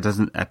Arsene Wenger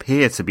doesn't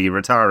appear to be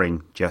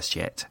retiring just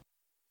yet.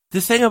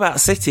 The thing about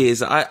City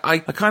is I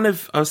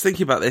was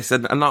thinking about this,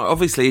 and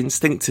obviously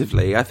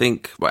instinctively I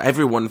think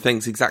everyone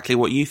thinks exactly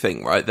what you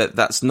think, right?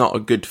 That's not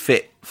a good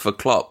fit for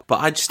Klopp. But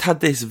I just had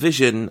this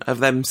vision of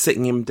them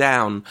sitting him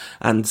down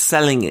and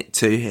selling it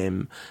to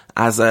him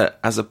as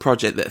a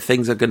project that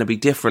things are going to be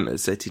different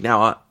at City.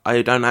 Now,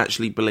 I don't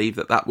actually believe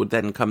that would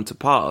then come to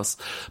pass,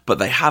 but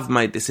they have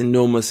made this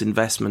enormous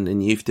investment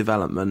in youth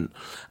development,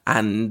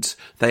 and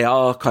they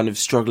are kind of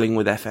struggling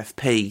with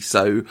FFP,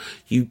 so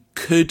you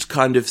could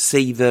kind of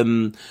see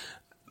them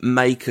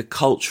make a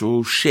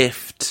cultural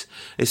shift,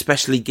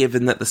 especially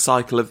given that the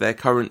cycle of their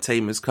current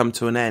team has come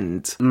to an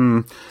end.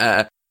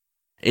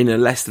 In a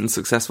less than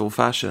successful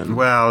fashion.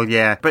 Well,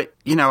 yeah. But,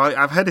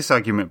 I've heard this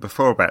argument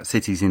before about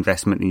City's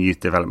investment in youth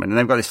development, and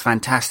they've got this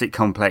fantastic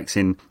complex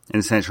in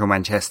central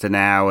Manchester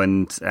now,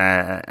 and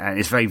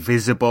it's very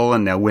visible,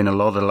 and they'll win a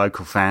lot of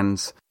local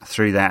fans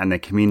through that, and their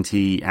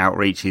community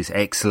outreach is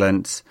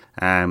excellent,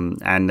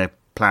 and they're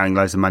ploughing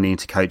loads of money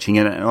into coaching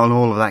and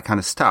all of that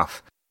kind of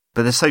stuff.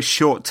 But they're so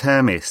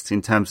short-termist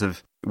in terms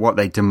of what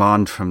they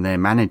demand from their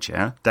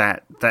manager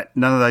that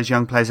none of those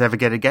young players ever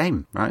get a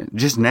game, right?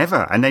 Just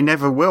never. And they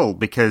never will,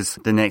 because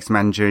the next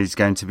manager is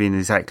going to be in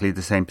exactly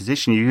the same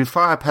position. You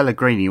fire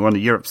Pellegrini, one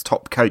of Europe's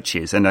top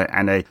coaches, and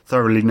a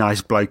thoroughly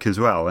nice bloke as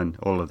well, and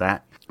all of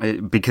that,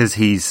 because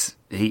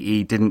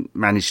he didn't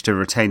manage to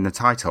retain the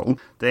title,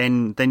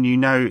 then you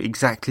know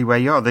exactly where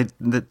you are.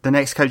 The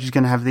next coach is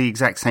going to have the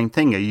exact same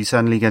thing. Are you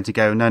suddenly going to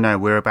go, no,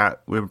 we're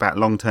about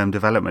long-term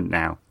development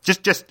now?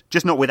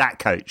 Just not with that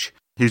coach,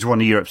 who's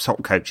one of Europe's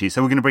top coaches.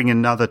 So we're going to bring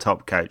another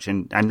top coach,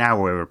 and now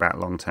we're about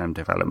long-term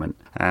development.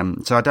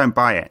 So I don't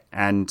buy it.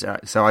 And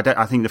so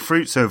I think the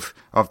fruits of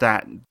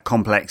that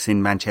complex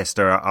in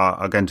Manchester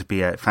are going to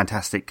be a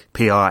fantastic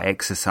PR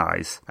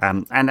exercise,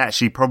 and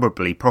actually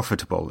probably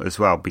profitable as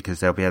well, because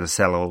they'll be able to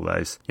sell all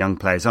those young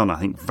players on. I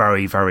think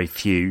very, very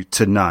few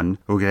to none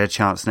will get a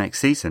chance next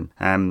season.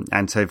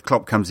 And so if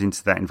Klopp comes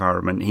into that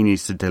environment, he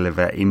needs to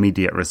deliver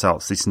immediate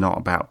results. It's not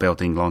about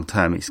building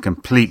long-term. It's a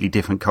completely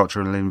different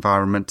cultural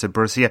environment to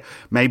Borussia.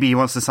 Maybe he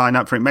wants to sign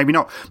up for it, maybe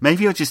not.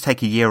 Maybe he'll just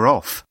take a year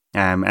off.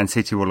 And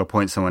City will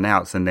appoint someone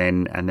else, and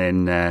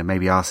then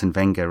maybe Arsene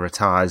Wenger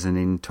retires, and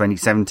in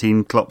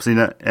 2017 Klopp's in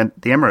at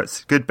the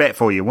Emirates. Good bet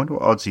for you. Wonder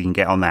what odds you can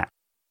get on that.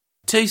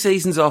 2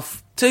 seasons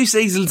off. 2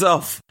 seasons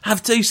off.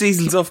 Have 2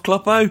 seasons off,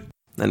 Kloppo.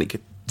 Then he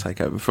could take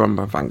over from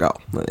Van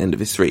Gaal at the end of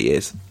his 3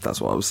 years. That's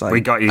what I was saying.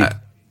 We got you.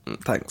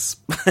 Thanks.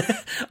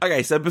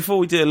 Okay, so before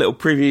we do a little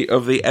preview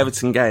of the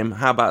Everton game,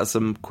 how about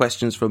some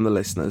questions from the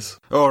listeners?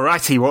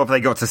 Alrighty, what have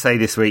they got to say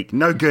this week?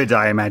 No good,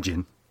 I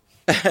imagine.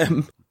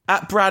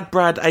 At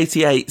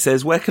Brad88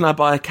 says, where can I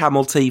buy a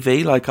Camel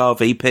TV like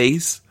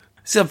RVP's?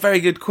 It's a very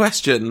good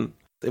question.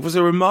 It was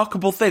a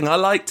remarkable thing. I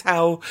liked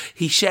how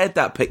he shared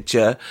that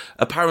picture,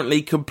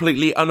 apparently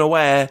completely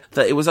unaware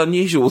that it was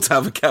unusual to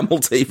have a Camel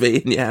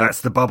TV in your house.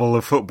 That's the bubble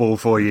of football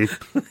for you.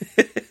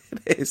 It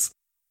is.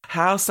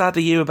 How sad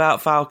are you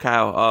about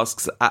Falcao?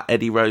 Asks at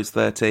Eddie Rose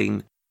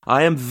 13.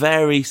 I am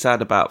very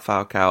sad about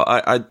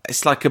Falcao.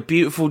 It's like a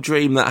beautiful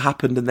dream that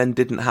happened and then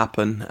didn't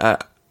happen.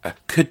 I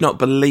could not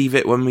believe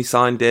it when we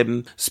signed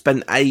him.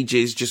 Spent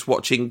ages just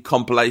watching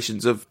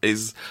compilations of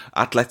his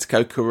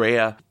Atletico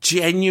career.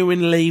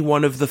 Genuinely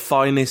one of the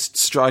finest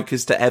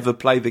strikers to ever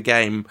play the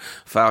game,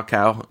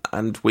 Falcao.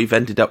 And we've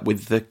ended up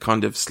with the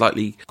kind of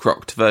slightly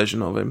crocked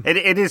version of him.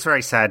 It is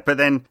very sad, but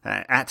then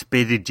at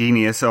Bearded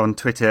Genius on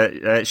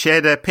Twitter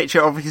shared a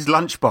picture of his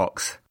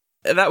lunchbox.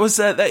 That was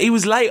he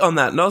was late on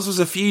that. Nos was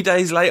a few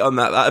days late on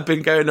that. That had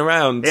been going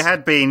around. It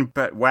had been,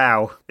 but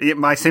wow.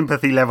 My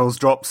sympathy levels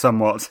dropped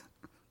somewhat.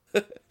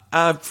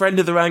 A friend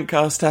of the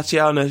Rantcast,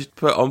 Tatiana,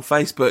 put on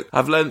Facebook,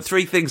 I've learned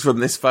 3 things from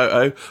this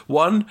photo.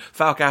 1,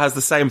 Falcao has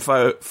the same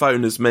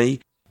phone as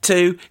me.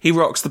 2, he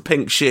rocks the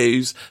pink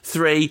shoes.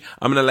 3,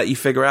 I'm going to let you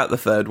figure out the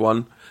third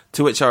one.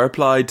 To which I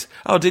replied,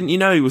 oh, didn't you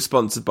know he was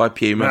sponsored by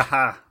Puma?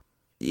 Aha.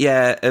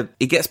 Yeah,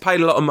 he gets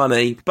paid a lot of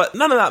money, but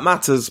none of that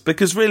matters,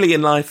 because really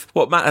in life,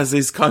 what matters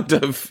is kind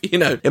of,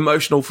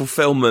 emotional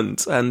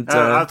fulfillment. And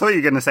I thought you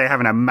were going to say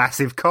having a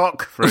massive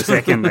cock for a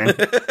second then.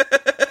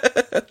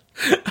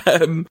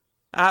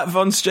 At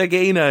Von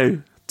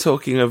Stragino,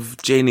 talking of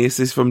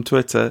geniuses from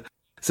Twitter,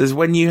 says,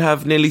 when you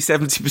have nearly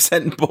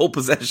 70% ball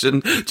possession,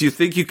 do you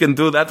think you can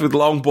do that with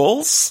long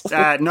balls?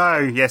 No,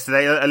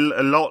 yesterday, a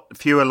lot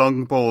fewer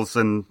long balls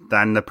than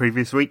the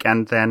previous week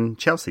and than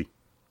Chelsea.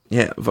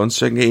 Yeah, Von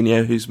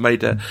Stragino, who's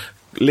made a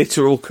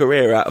literal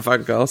career out of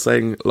Van Gaal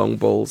saying long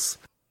balls.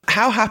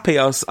 How happy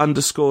us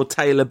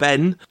 _Taylor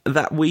Ben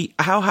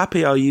how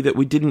happy are you that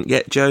we didn't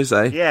get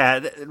Jose?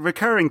 Yeah,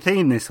 recurring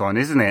theme this one,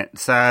 isn't it?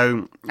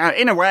 So,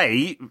 in a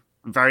way,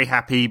 very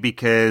happy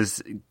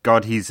because,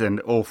 God, he's an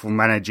awful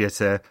manager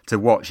to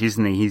watch,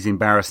 isn't he? He's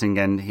embarrassing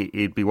and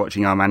he'd be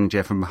watching our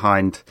manager from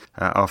behind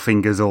our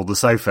fingers or the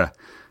sofa.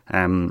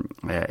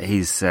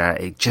 He's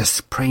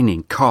just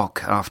preening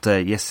cock after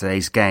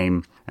yesterday's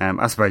game.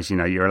 I suppose,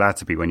 you're allowed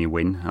to be when you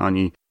win, aren't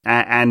you?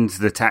 And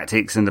the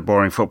tactics and the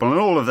boring football and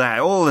all of that,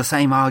 all the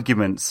same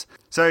arguments.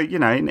 So,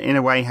 in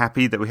a way,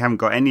 happy that we haven't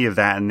got any of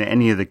that and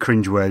any of the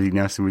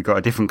cringeworthiness, and we've got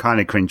a different kind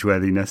of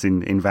cringeworthiness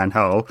in Van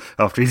Gaal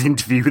after his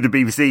interview with the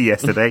BBC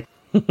yesterday.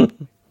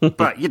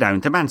 But,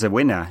 the man's a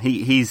winner.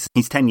 He's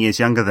 10 years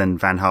younger than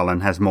Van Gaal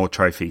and has more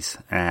trophies.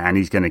 And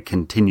he's going to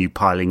continue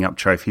piling up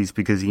trophies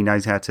because he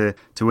knows how to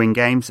win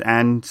games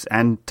and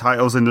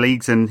titles and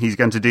leagues. And he's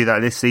going to do that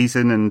this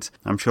season. And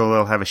I'm sure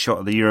they'll have a shot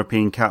at the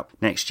European Cup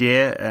next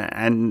year.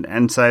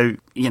 And so,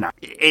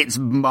 it's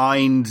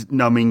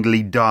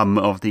mind-numbingly dumb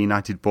of the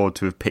United board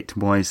to have picked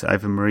Moyes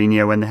over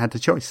Mourinho when they had the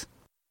choice.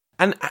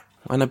 And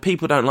I know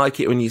people don't like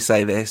it when you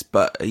say this,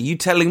 but are you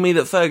telling me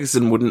that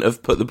Ferguson wouldn't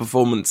have put the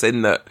performance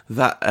in that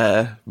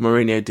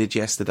Mourinho did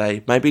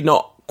yesterday? Maybe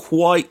not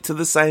quite to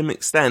the same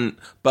extent,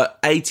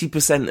 but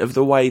 80% of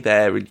the way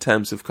there in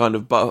terms of kind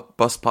of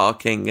bus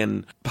parking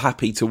and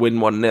happy to win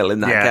 1-0 in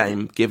that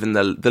game, given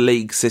the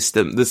league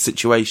system, the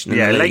situation in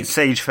the league. Late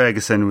stage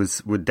Ferguson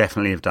would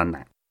definitely have done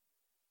that.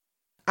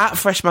 At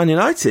Freshman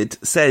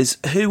United says,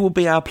 who will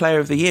be our player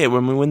of the year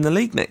when we win the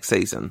league next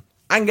season?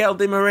 Angel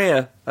Di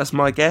Maria, that's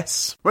my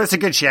guess. Well, it's a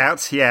good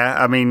shout, yeah.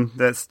 I mean,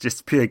 that's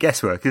just pure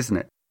guesswork, isn't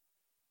it?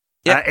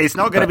 Yeah, it's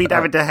not going to be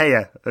David De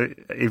Gea,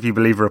 if you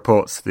believe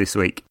reports this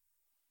week.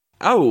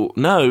 Oh,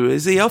 no.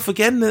 Is he off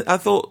again? I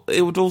thought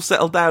it would all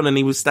settle down and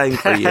he was staying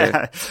for a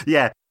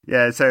year.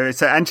 Yeah, so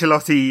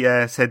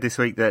Ancelotti said this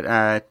week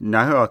that, no,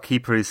 our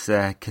keeper is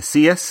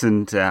Casillas,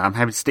 and I'm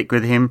happy to stick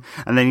with him.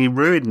 And then he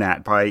ruined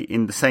that by,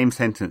 in the same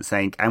sentence,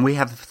 saying, and we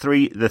have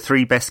the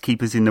three best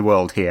keepers in the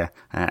world here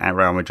at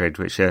Real Madrid,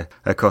 which are,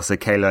 of course,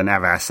 Keylor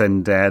Navas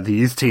and the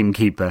youth team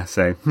keeper.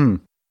 So,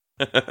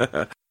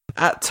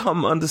 At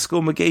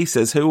Tom_McGee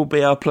says, who will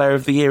be our player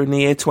of the year in the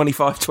year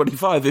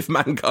 25-25 if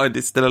mankind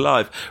is still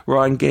alive?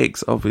 Ryan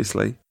Giggs,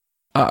 obviously.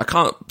 I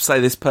can't say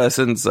this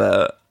person's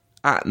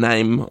at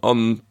name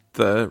on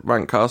the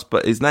Rantcast,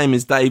 but his name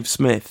is Dave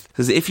Smith.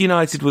 Says, if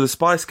United were the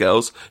Spice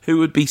Girls, who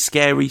would be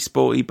scary,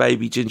 sporty,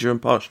 baby, ginger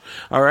and posh?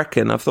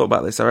 I've thought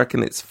about this, I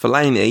reckon it's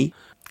Fellaini,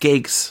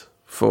 Giggs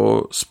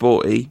for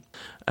sporty,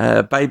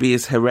 baby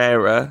is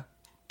Herrera,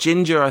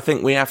 ginger I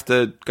think we have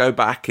to go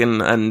back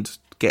and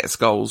get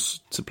Scholes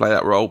to play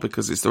that role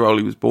because it's the role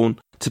he was born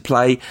to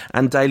play,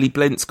 and Daley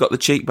Blint's got the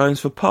cheekbones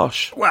for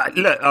posh. Well,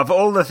 look, of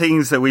all the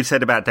things that we've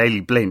said about Daley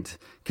Blint,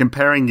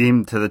 comparing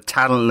him to the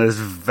talentless,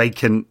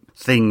 vacant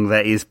thing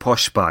that is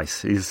posh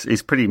spice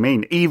is pretty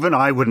mean. Even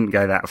I wouldn't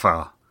go that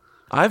far.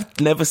 I've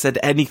never said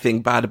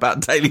anything bad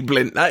about Daley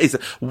Blind. That is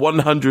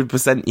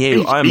 100%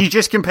 you. You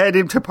just compared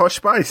him to posh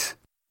spice.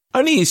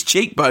 Only his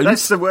cheekbones.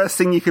 That's the worst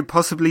thing you could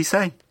possibly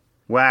say.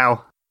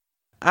 Wow.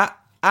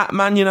 At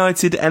Man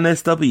United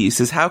NSW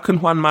says, how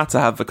can Juan Mata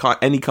have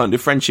any kind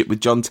of friendship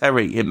with John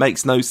Terry? It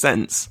makes no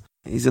sense.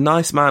 He's a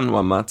nice man,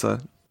 Juan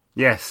Mata.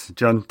 Yes,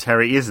 John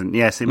Terry isn't.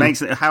 Yes, it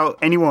makes it how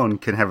anyone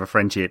can have a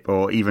friendship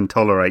or even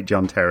tolerate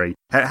John Terry.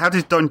 How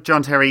does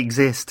John Terry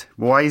exist?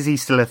 Why is he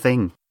still a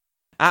thing?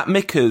 At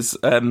Mickers,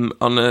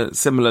 on a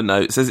similar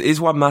note, says,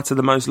 is Juan Mata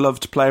the most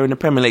loved player in the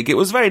Premier League? It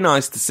was very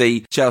nice to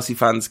see Chelsea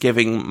fans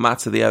giving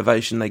Mata the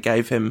ovation they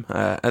gave him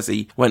as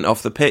he went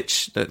off the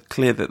pitch.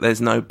 Clear that there's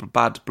no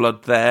bad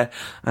blood there,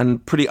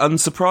 and pretty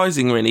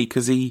unsurprising, really,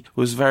 because he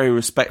was very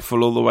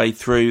respectful all the way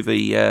through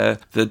the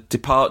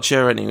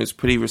departure, and he was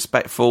pretty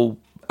respectful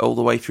all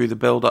the way through the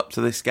build-up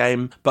to this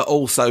game, but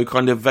also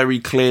kind of very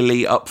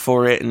clearly up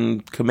for it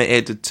and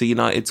committed to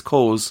United's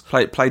cause.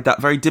 Played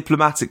that very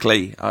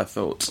diplomatically, I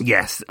thought.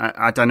 Yes,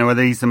 I don't know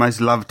whether he's the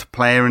most loved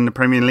player in the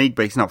Premier League,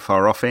 but he's not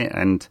far off it,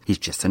 and he's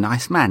just a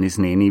nice man,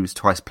 isn't he? And he was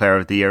twice Player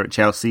of the Year at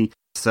Chelsea.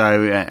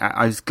 So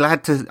I was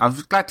glad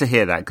to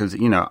hear that, because,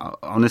 you know,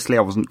 honestly,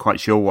 I wasn't quite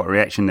sure what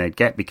reaction they'd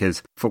get,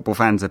 because football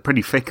fans are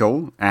pretty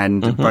fickle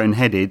and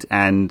boneheaded,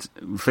 and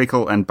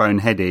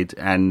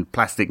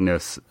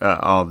plasticness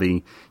are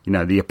the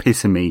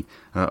epitome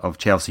of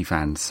Chelsea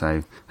fans.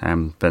 So,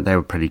 but they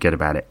were pretty good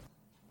about it.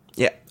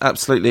 Yeah,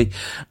 absolutely.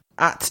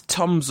 At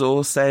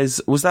Tomzor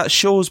says, was that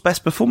Shaw's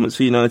best performance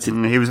for United?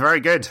 He was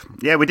very good.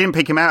 Yeah, we didn't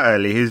pick him out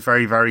early. He was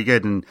very, very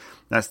good, and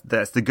that's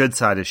the good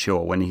side of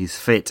Shaw when he's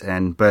fit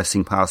and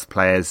bursting past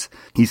players.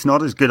 He's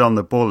not as good on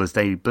the ball as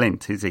Daley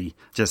Blind, is he?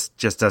 Just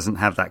doesn't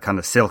have that kind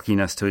of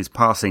silkiness to his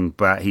passing,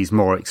 but he's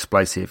more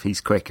explosive.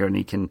 He's quicker,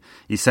 and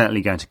he's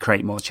certainly going to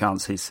create more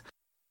chances.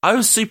 I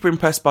was super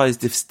impressed by his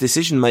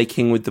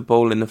decision-making with the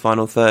ball in the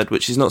final third,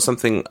 which is not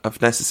something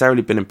I've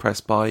necessarily been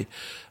impressed by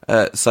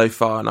so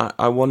far. And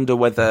I wonder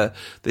whether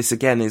this,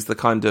 again, is the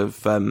kind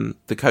of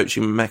the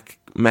coaching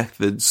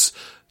methods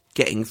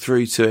getting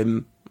through to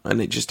him and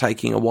it just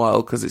taking a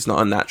while because it's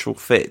not a natural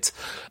fit.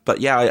 But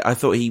yeah, I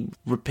thought he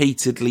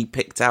repeatedly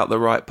picked out the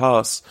right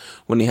pass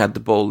when he had the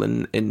ball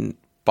in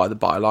by the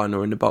byline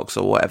or in the box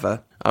or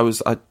whatever.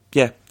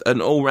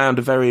 An all-round,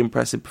 a very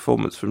impressive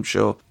performance from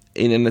Shaw.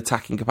 In an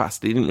attacking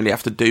capacity, he didn't really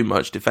have to do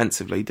much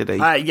defensively, did he?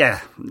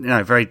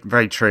 Very,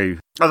 very true.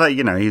 Although,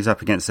 he was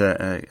up against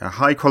a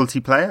high-quality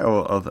player,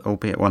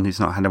 albeit one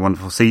who's not had a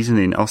wonderful season,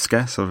 in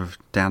Oscar, sort of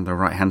down the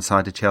right-hand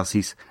side of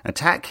Chelsea's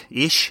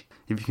attack-ish,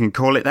 if you can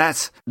call it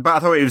that. But I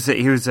thought he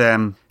was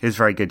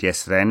very good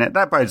yesterday, and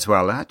that bodes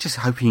well. I just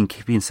hope he can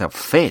keep himself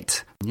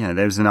fit.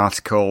 There was an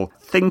article,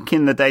 I think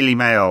in the Daily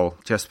Mail,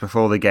 just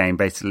before the game,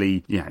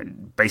 basically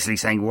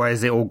saying,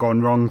 where's it all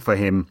gone wrong for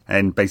him?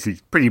 And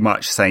basically pretty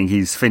much saying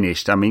he's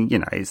finished. I mean,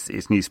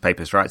 it's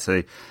newspapers, right?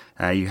 So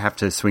you have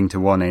to swing to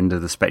one end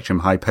of the spectrum.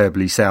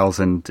 Hyperbole sells,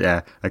 and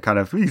a kind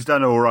of, he's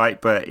done all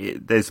right, but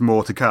there's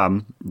more to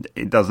come.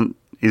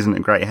 Isn't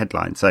a great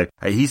headline. So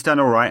he's done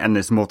all right, and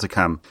there's more to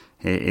come.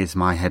 Is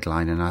my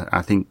headline, and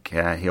I think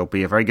he'll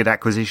be a very good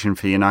acquisition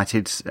for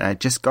United.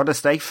 Just got to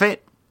stay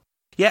fit.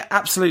 Yeah,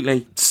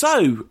 absolutely.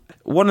 So,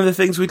 one of the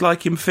things we'd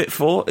like him fit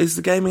for is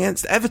the game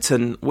against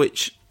Everton,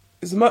 which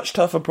is a much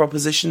tougher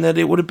proposition than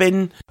it would have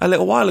been a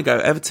little while ago.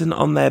 Everton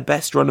on their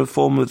best run of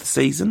form of the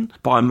season,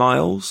 by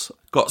miles.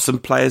 Got some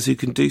players who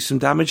can do some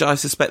damage. I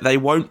suspect they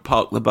won't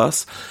park the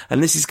bus.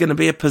 And this is going to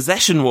be a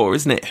possession war,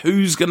 isn't it?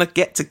 Who's going to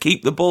get to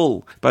keep the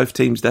ball? Both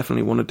teams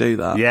definitely want to do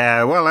that.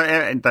 Yeah, well,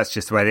 that's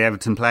just the way the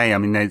Everton play. I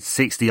mean, they had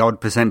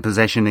 60-odd%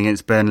 possession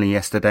against Burnley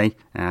yesterday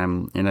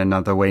in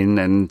another win,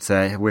 and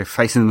we're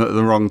facing them at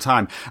the wrong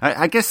time.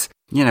 I guess,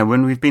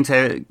 when we've been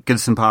to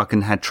Goodison Park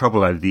and had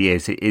trouble over the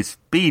years, it's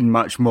been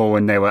much more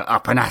when they were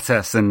up and at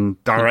us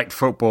and direct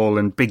football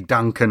and big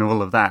dunk and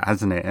all of that,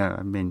 hasn't it?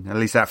 I mean, at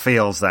least that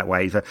feels that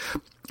way.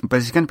 But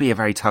it's going to be a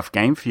very tough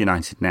game for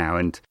United now.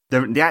 And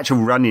the actual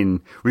run-in,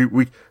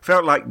 we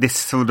felt like this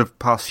sort of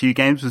past few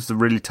games was the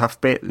really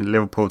tough bit.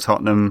 Liverpool,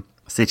 Tottenham,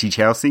 City,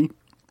 Chelsea.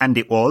 And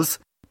it was.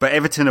 But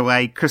Everton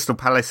away, Crystal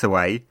Palace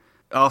away,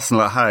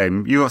 Arsenal at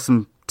home, you got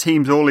some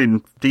teams all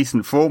in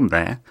decent form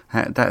there.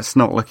 That's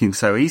not looking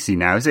so easy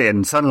now, is it?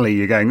 And suddenly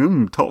you're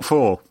going, top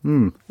four.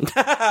 I'm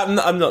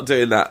not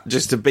doing that,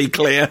 just to be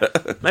clear.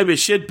 Maybe it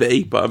should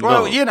be, but I'm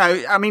not.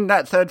 Well, I mean,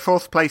 that third,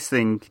 fourth place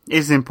thing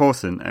is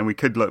important, and we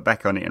could look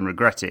back on it and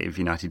regret it if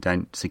United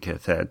don't secure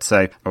third.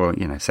 So, or,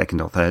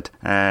 second or third.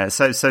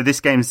 So this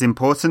game is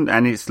important,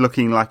 and it's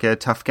looking like a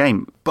tough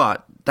game.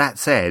 But that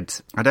said,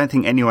 I don't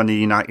think anyone in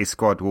the United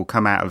squad will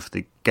come out of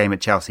the game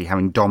at Chelsea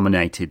having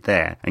dominated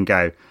there and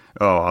go,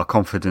 our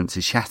confidence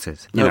is shattered.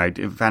 Nope.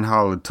 Van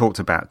Gaal had talked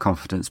about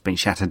confidence being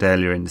shattered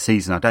earlier in the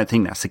season. I don't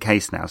think that's the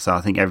case now. So I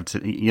think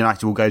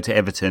United will go to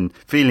Everton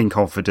feeling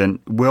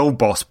confident, will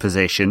boss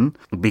possession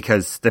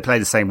because they play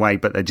the same way,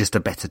 but they're just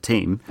a better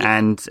team,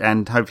 and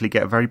hopefully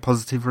get a very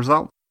positive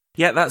result.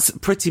 Yeah, that's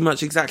pretty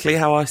much exactly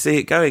how I see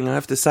it going. I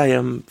have to say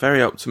I'm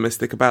very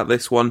optimistic about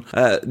this one.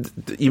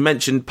 You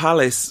mentioned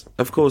Palace.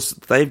 Of course,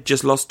 they've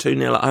just lost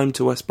 2-0 at home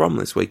to West Brom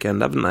this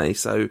weekend, haven't they?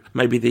 So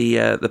maybe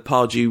the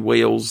Pardew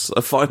wheels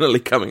are finally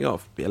coming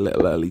off. Be a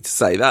little early to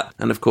say that.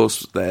 And of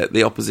course,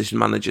 the opposition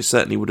manager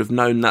certainly would have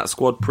known that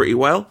squad pretty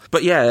well.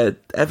 But yeah,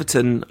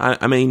 Everton,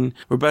 I mean,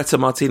 Roberto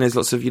Martinez,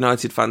 lots of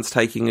United fans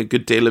taking a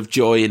good deal of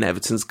joy in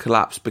Everton's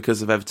collapse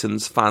because of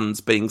Everton's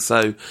fans being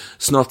so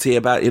snotty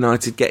about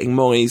United getting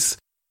Moyes.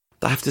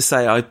 I have to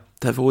say, I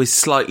have always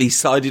slightly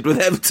sided with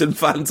Everton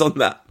fans on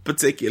that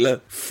particular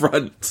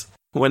front.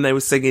 When they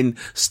were singing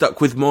stuck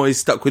with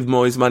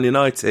Moyes, Man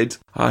United,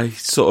 I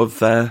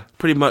sort of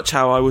pretty much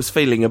how I was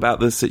feeling about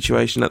the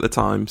situation at the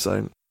time.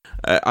 So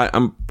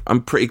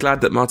I'm pretty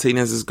glad that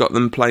Martinez has got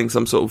them playing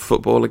some sort of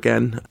football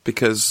again,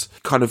 because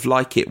kind of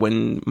like it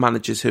when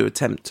managers who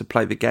attempt to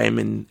play the game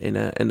in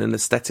an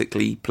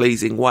aesthetically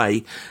pleasing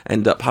way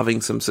end up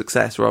having some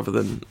success rather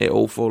than it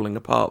all falling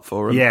apart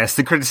for him. Yes,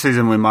 the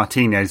criticism with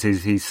Martinez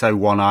is he's so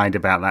one-eyed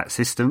about that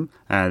system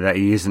that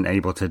he isn't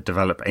able to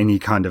develop any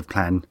kind of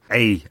plan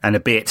A and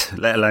a bit,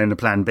 let alone a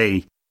plan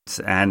B.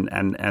 And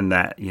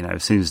that, you know,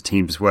 as soon as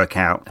teams work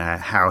out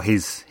how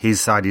his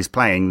side is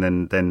playing,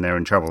 then they're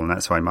in trouble, and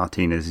that's why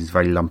Martinez is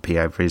very lumpy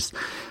over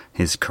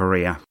his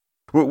career.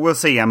 We'll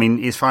see. I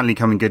mean, it's finally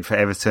coming good for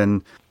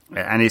Everton,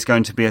 and it's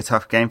going to be a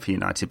tough game for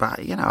United.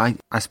 But, you know,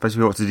 I suppose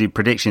we ought to do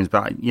predictions,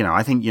 but, you know,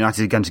 I think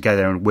United are going to go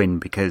there and win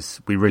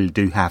because we really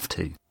do have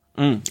to.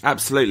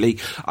 Absolutely.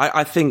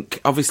 I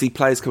think, obviously,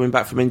 players coming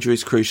back from injury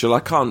is crucial. I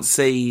can't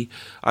see...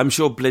 I'm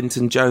sure Blint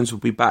and Jones will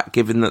be back,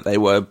 given that they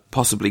were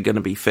possibly going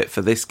to be fit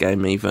for this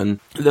game, even.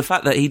 The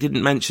fact that he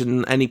didn't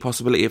mention any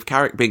possibility of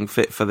Carrick being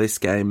fit for this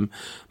game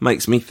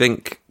makes me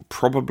think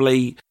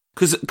probably...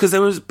 Because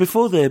there was,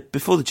 before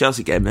the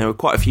Chelsea game, there were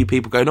quite a few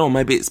people going, oh,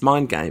 maybe it's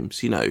mind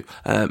games, you know.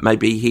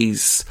 Maybe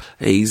he's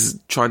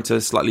trying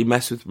to slightly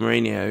mess with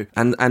Mourinho.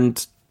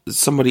 And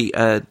somebody,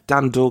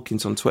 Dan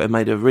Dawkins on Twitter,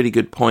 made a really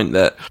good point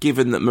that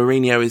given that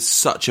Mourinho is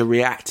such a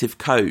reactive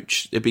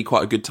coach, it'd be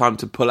quite a good time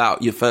to pull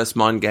out your first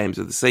mind games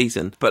of the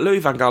season. But Louis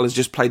van Gaal has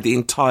just played the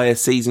entire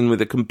season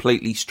with a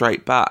completely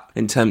straight bat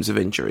in terms of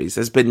injuries.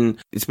 It's been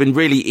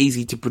really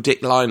easy to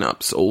predict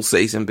lineups all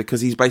season because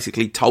he's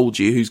basically told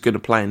you who's going to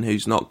play and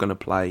who's not going to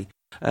play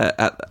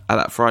at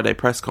that Friday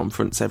press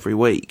conference every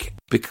week.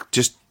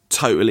 Just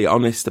totally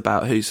honest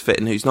about who's fit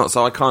and who's not,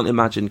 so I can't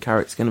imagine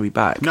Carrick's going to be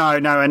back. No,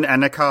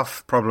 and a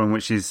calf problem,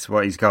 which is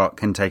what he's got,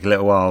 can take a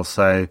little while,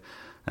 so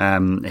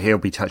he'll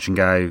be touch and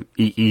go,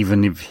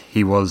 even if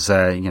he was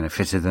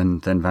fitter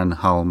than Van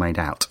Gaal made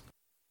out.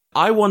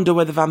 I wonder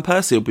whether Van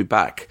Persie will be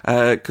back,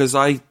 because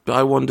I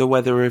wonder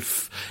whether I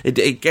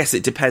guess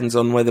it depends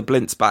on whether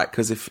Blint's back,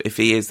 because if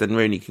he is, then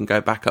Rooney can go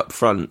back up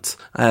front,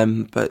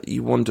 but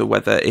you wonder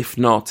whether, if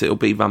not, it'll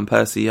be Van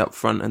Persie up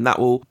front, and that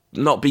will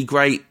not be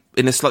great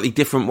in a slightly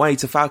different way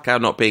to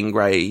Falcao not being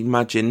great.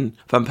 Imagine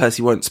Van Persie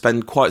won't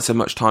spend quite so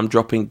much time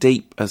dropping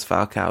deep as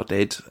Falcao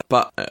did,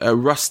 but a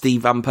rusty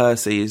Van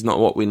Persie is not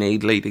what we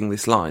need leading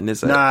this line,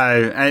 is it? No,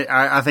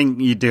 I think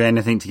you'd do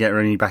anything to get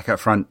Rooney back up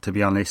front, to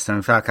be honest. I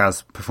mean,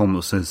 Falcao's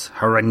performance was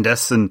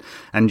horrendous, and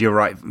you're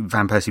right,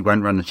 Van Persie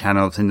won't run the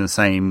channels in the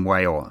same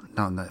way, or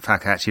not that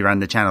Falcao actually ran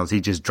the channels, he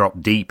just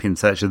dropped deep in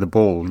search of the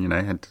ball, you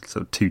know, had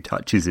sort of 2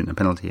 touches in the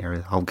penalty area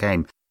the whole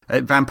game.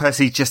 Van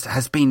Persie just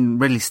has been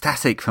really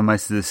static for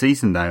most of the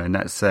season, though, and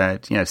that's,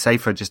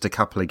 save for just a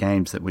couple of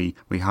games that we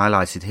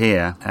highlighted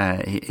here,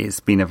 it's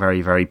been a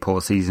very, very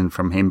poor season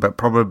from him, but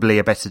probably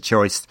a better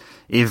choice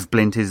if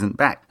Blint isn't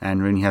back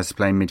and Rooney has to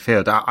play in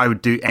midfield. I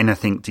would do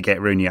anything to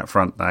get Rooney up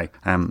front, though,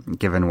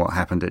 given what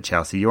happened at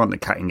Chelsea. You want the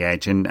cutting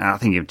edge, and I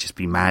think it would just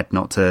be mad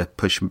not to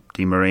push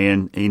Di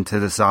Maria into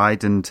the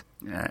side and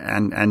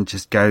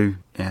just go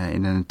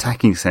in an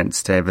attacking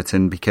sense to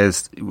Everton,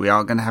 because we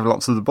are going to have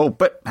lots of the ball.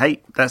 But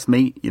hey, that's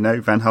me, you know,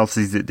 Van Gaal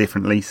sees it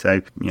differently,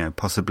 so, you know,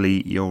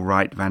 possibly you're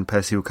right, Van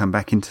Persie will come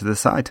back into the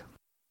side.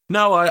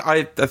 No,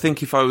 I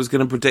think if I was going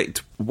to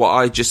predict what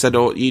I just said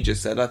or you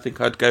just said, I think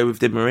I'd go with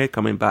Di Maria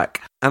coming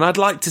back. And I'd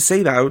like to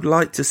see that. I would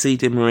like to see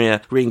Di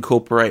Maria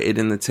reincorporated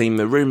in the team.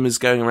 The rumours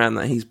going around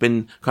that he's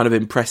been kind of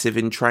impressive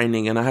in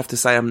training, and I have to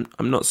say I'm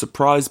not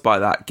surprised by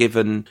that,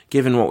 given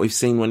what we've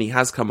seen when he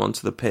has come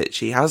onto the pitch.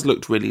 He has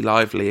looked really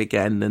lively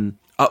again and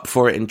up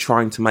for it and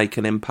trying to make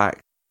an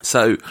impact.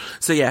 So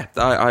yeah,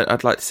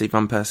 I'd like to see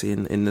Van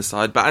Persie in the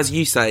side. But as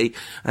you say,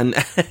 and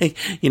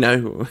you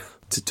know,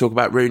 to talk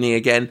about Rooney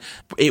again,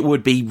 it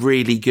would be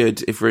really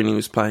good if Rooney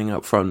was playing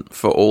up front.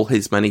 For all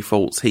his many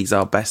faults, he's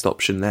our best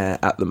option there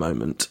at the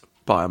moment,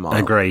 by a mile.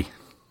 Agree.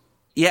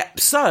 Yeah,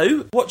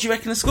 so what do you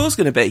reckon the score's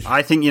going to be?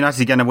 I think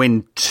United are going to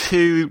win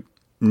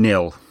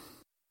 2-0.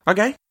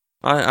 Okay.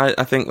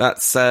 I think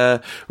that's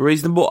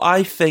reasonable.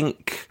 I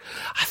think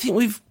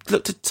we've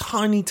looked a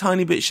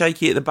tiny bit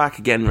shaky at the back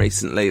again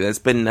recently. There's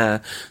been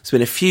a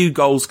few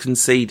goals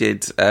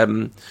conceded.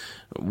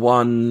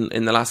 1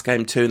 in the last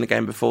game, 2 in the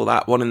game before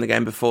that, 1 in the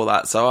game before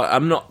that. So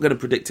I'm not going to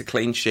predict a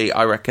clean sheet.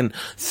 I reckon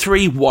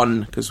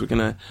 3-1, because we're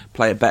going to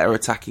play a better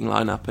attacking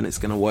lineup and it's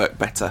going to work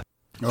better.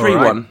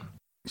 3-1.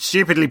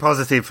 Stupidly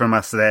positive from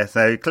us there.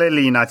 So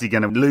clearly United are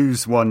going to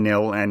lose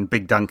 1-0 and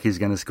Big Dunk is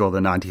going to score the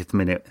 90th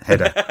minute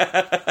header.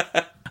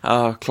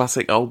 Oh,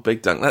 classic old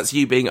Big Dunk. That's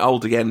you being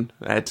old again,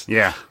 Ed.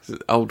 Yeah.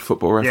 Old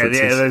football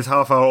references. Yeah, there's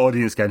half our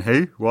audience going,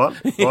 who? What?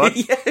 What?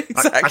 Yeah,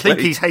 exactly. I think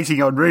he's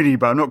hating on Rooney,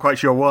 but I'm not quite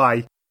sure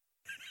why.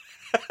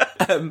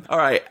 All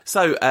right.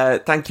 So,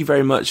 thank you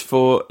very much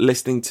for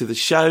listening to the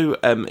show.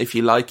 If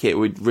you like it,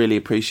 we'd really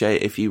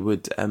appreciate if you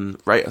would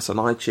rate us on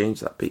iTunes.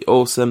 That'd be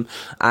awesome.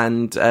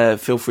 And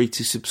feel free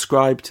to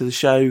subscribe to the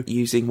show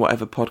using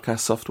whatever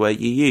podcast software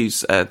you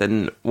use.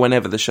 Then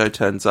whenever the show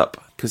turns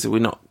up, because we're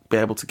not be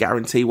able to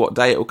guarantee what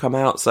day it will come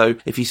out. So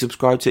if you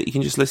subscribe to it, you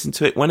can just listen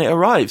to it when it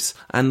arrives.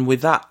 And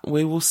with that,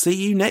 we will see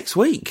you next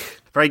week.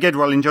 Very good.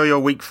 Well, enjoy your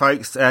week,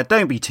 folks.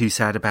 Don't be too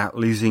sad about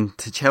losing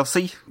to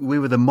Chelsea. We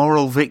were the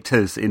moral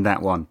victors in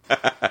that one.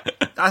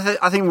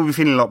 I think we'll be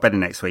feeling a lot better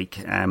next week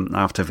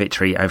after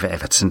victory over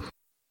Everton.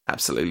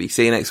 Absolutely.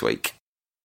 See you next week.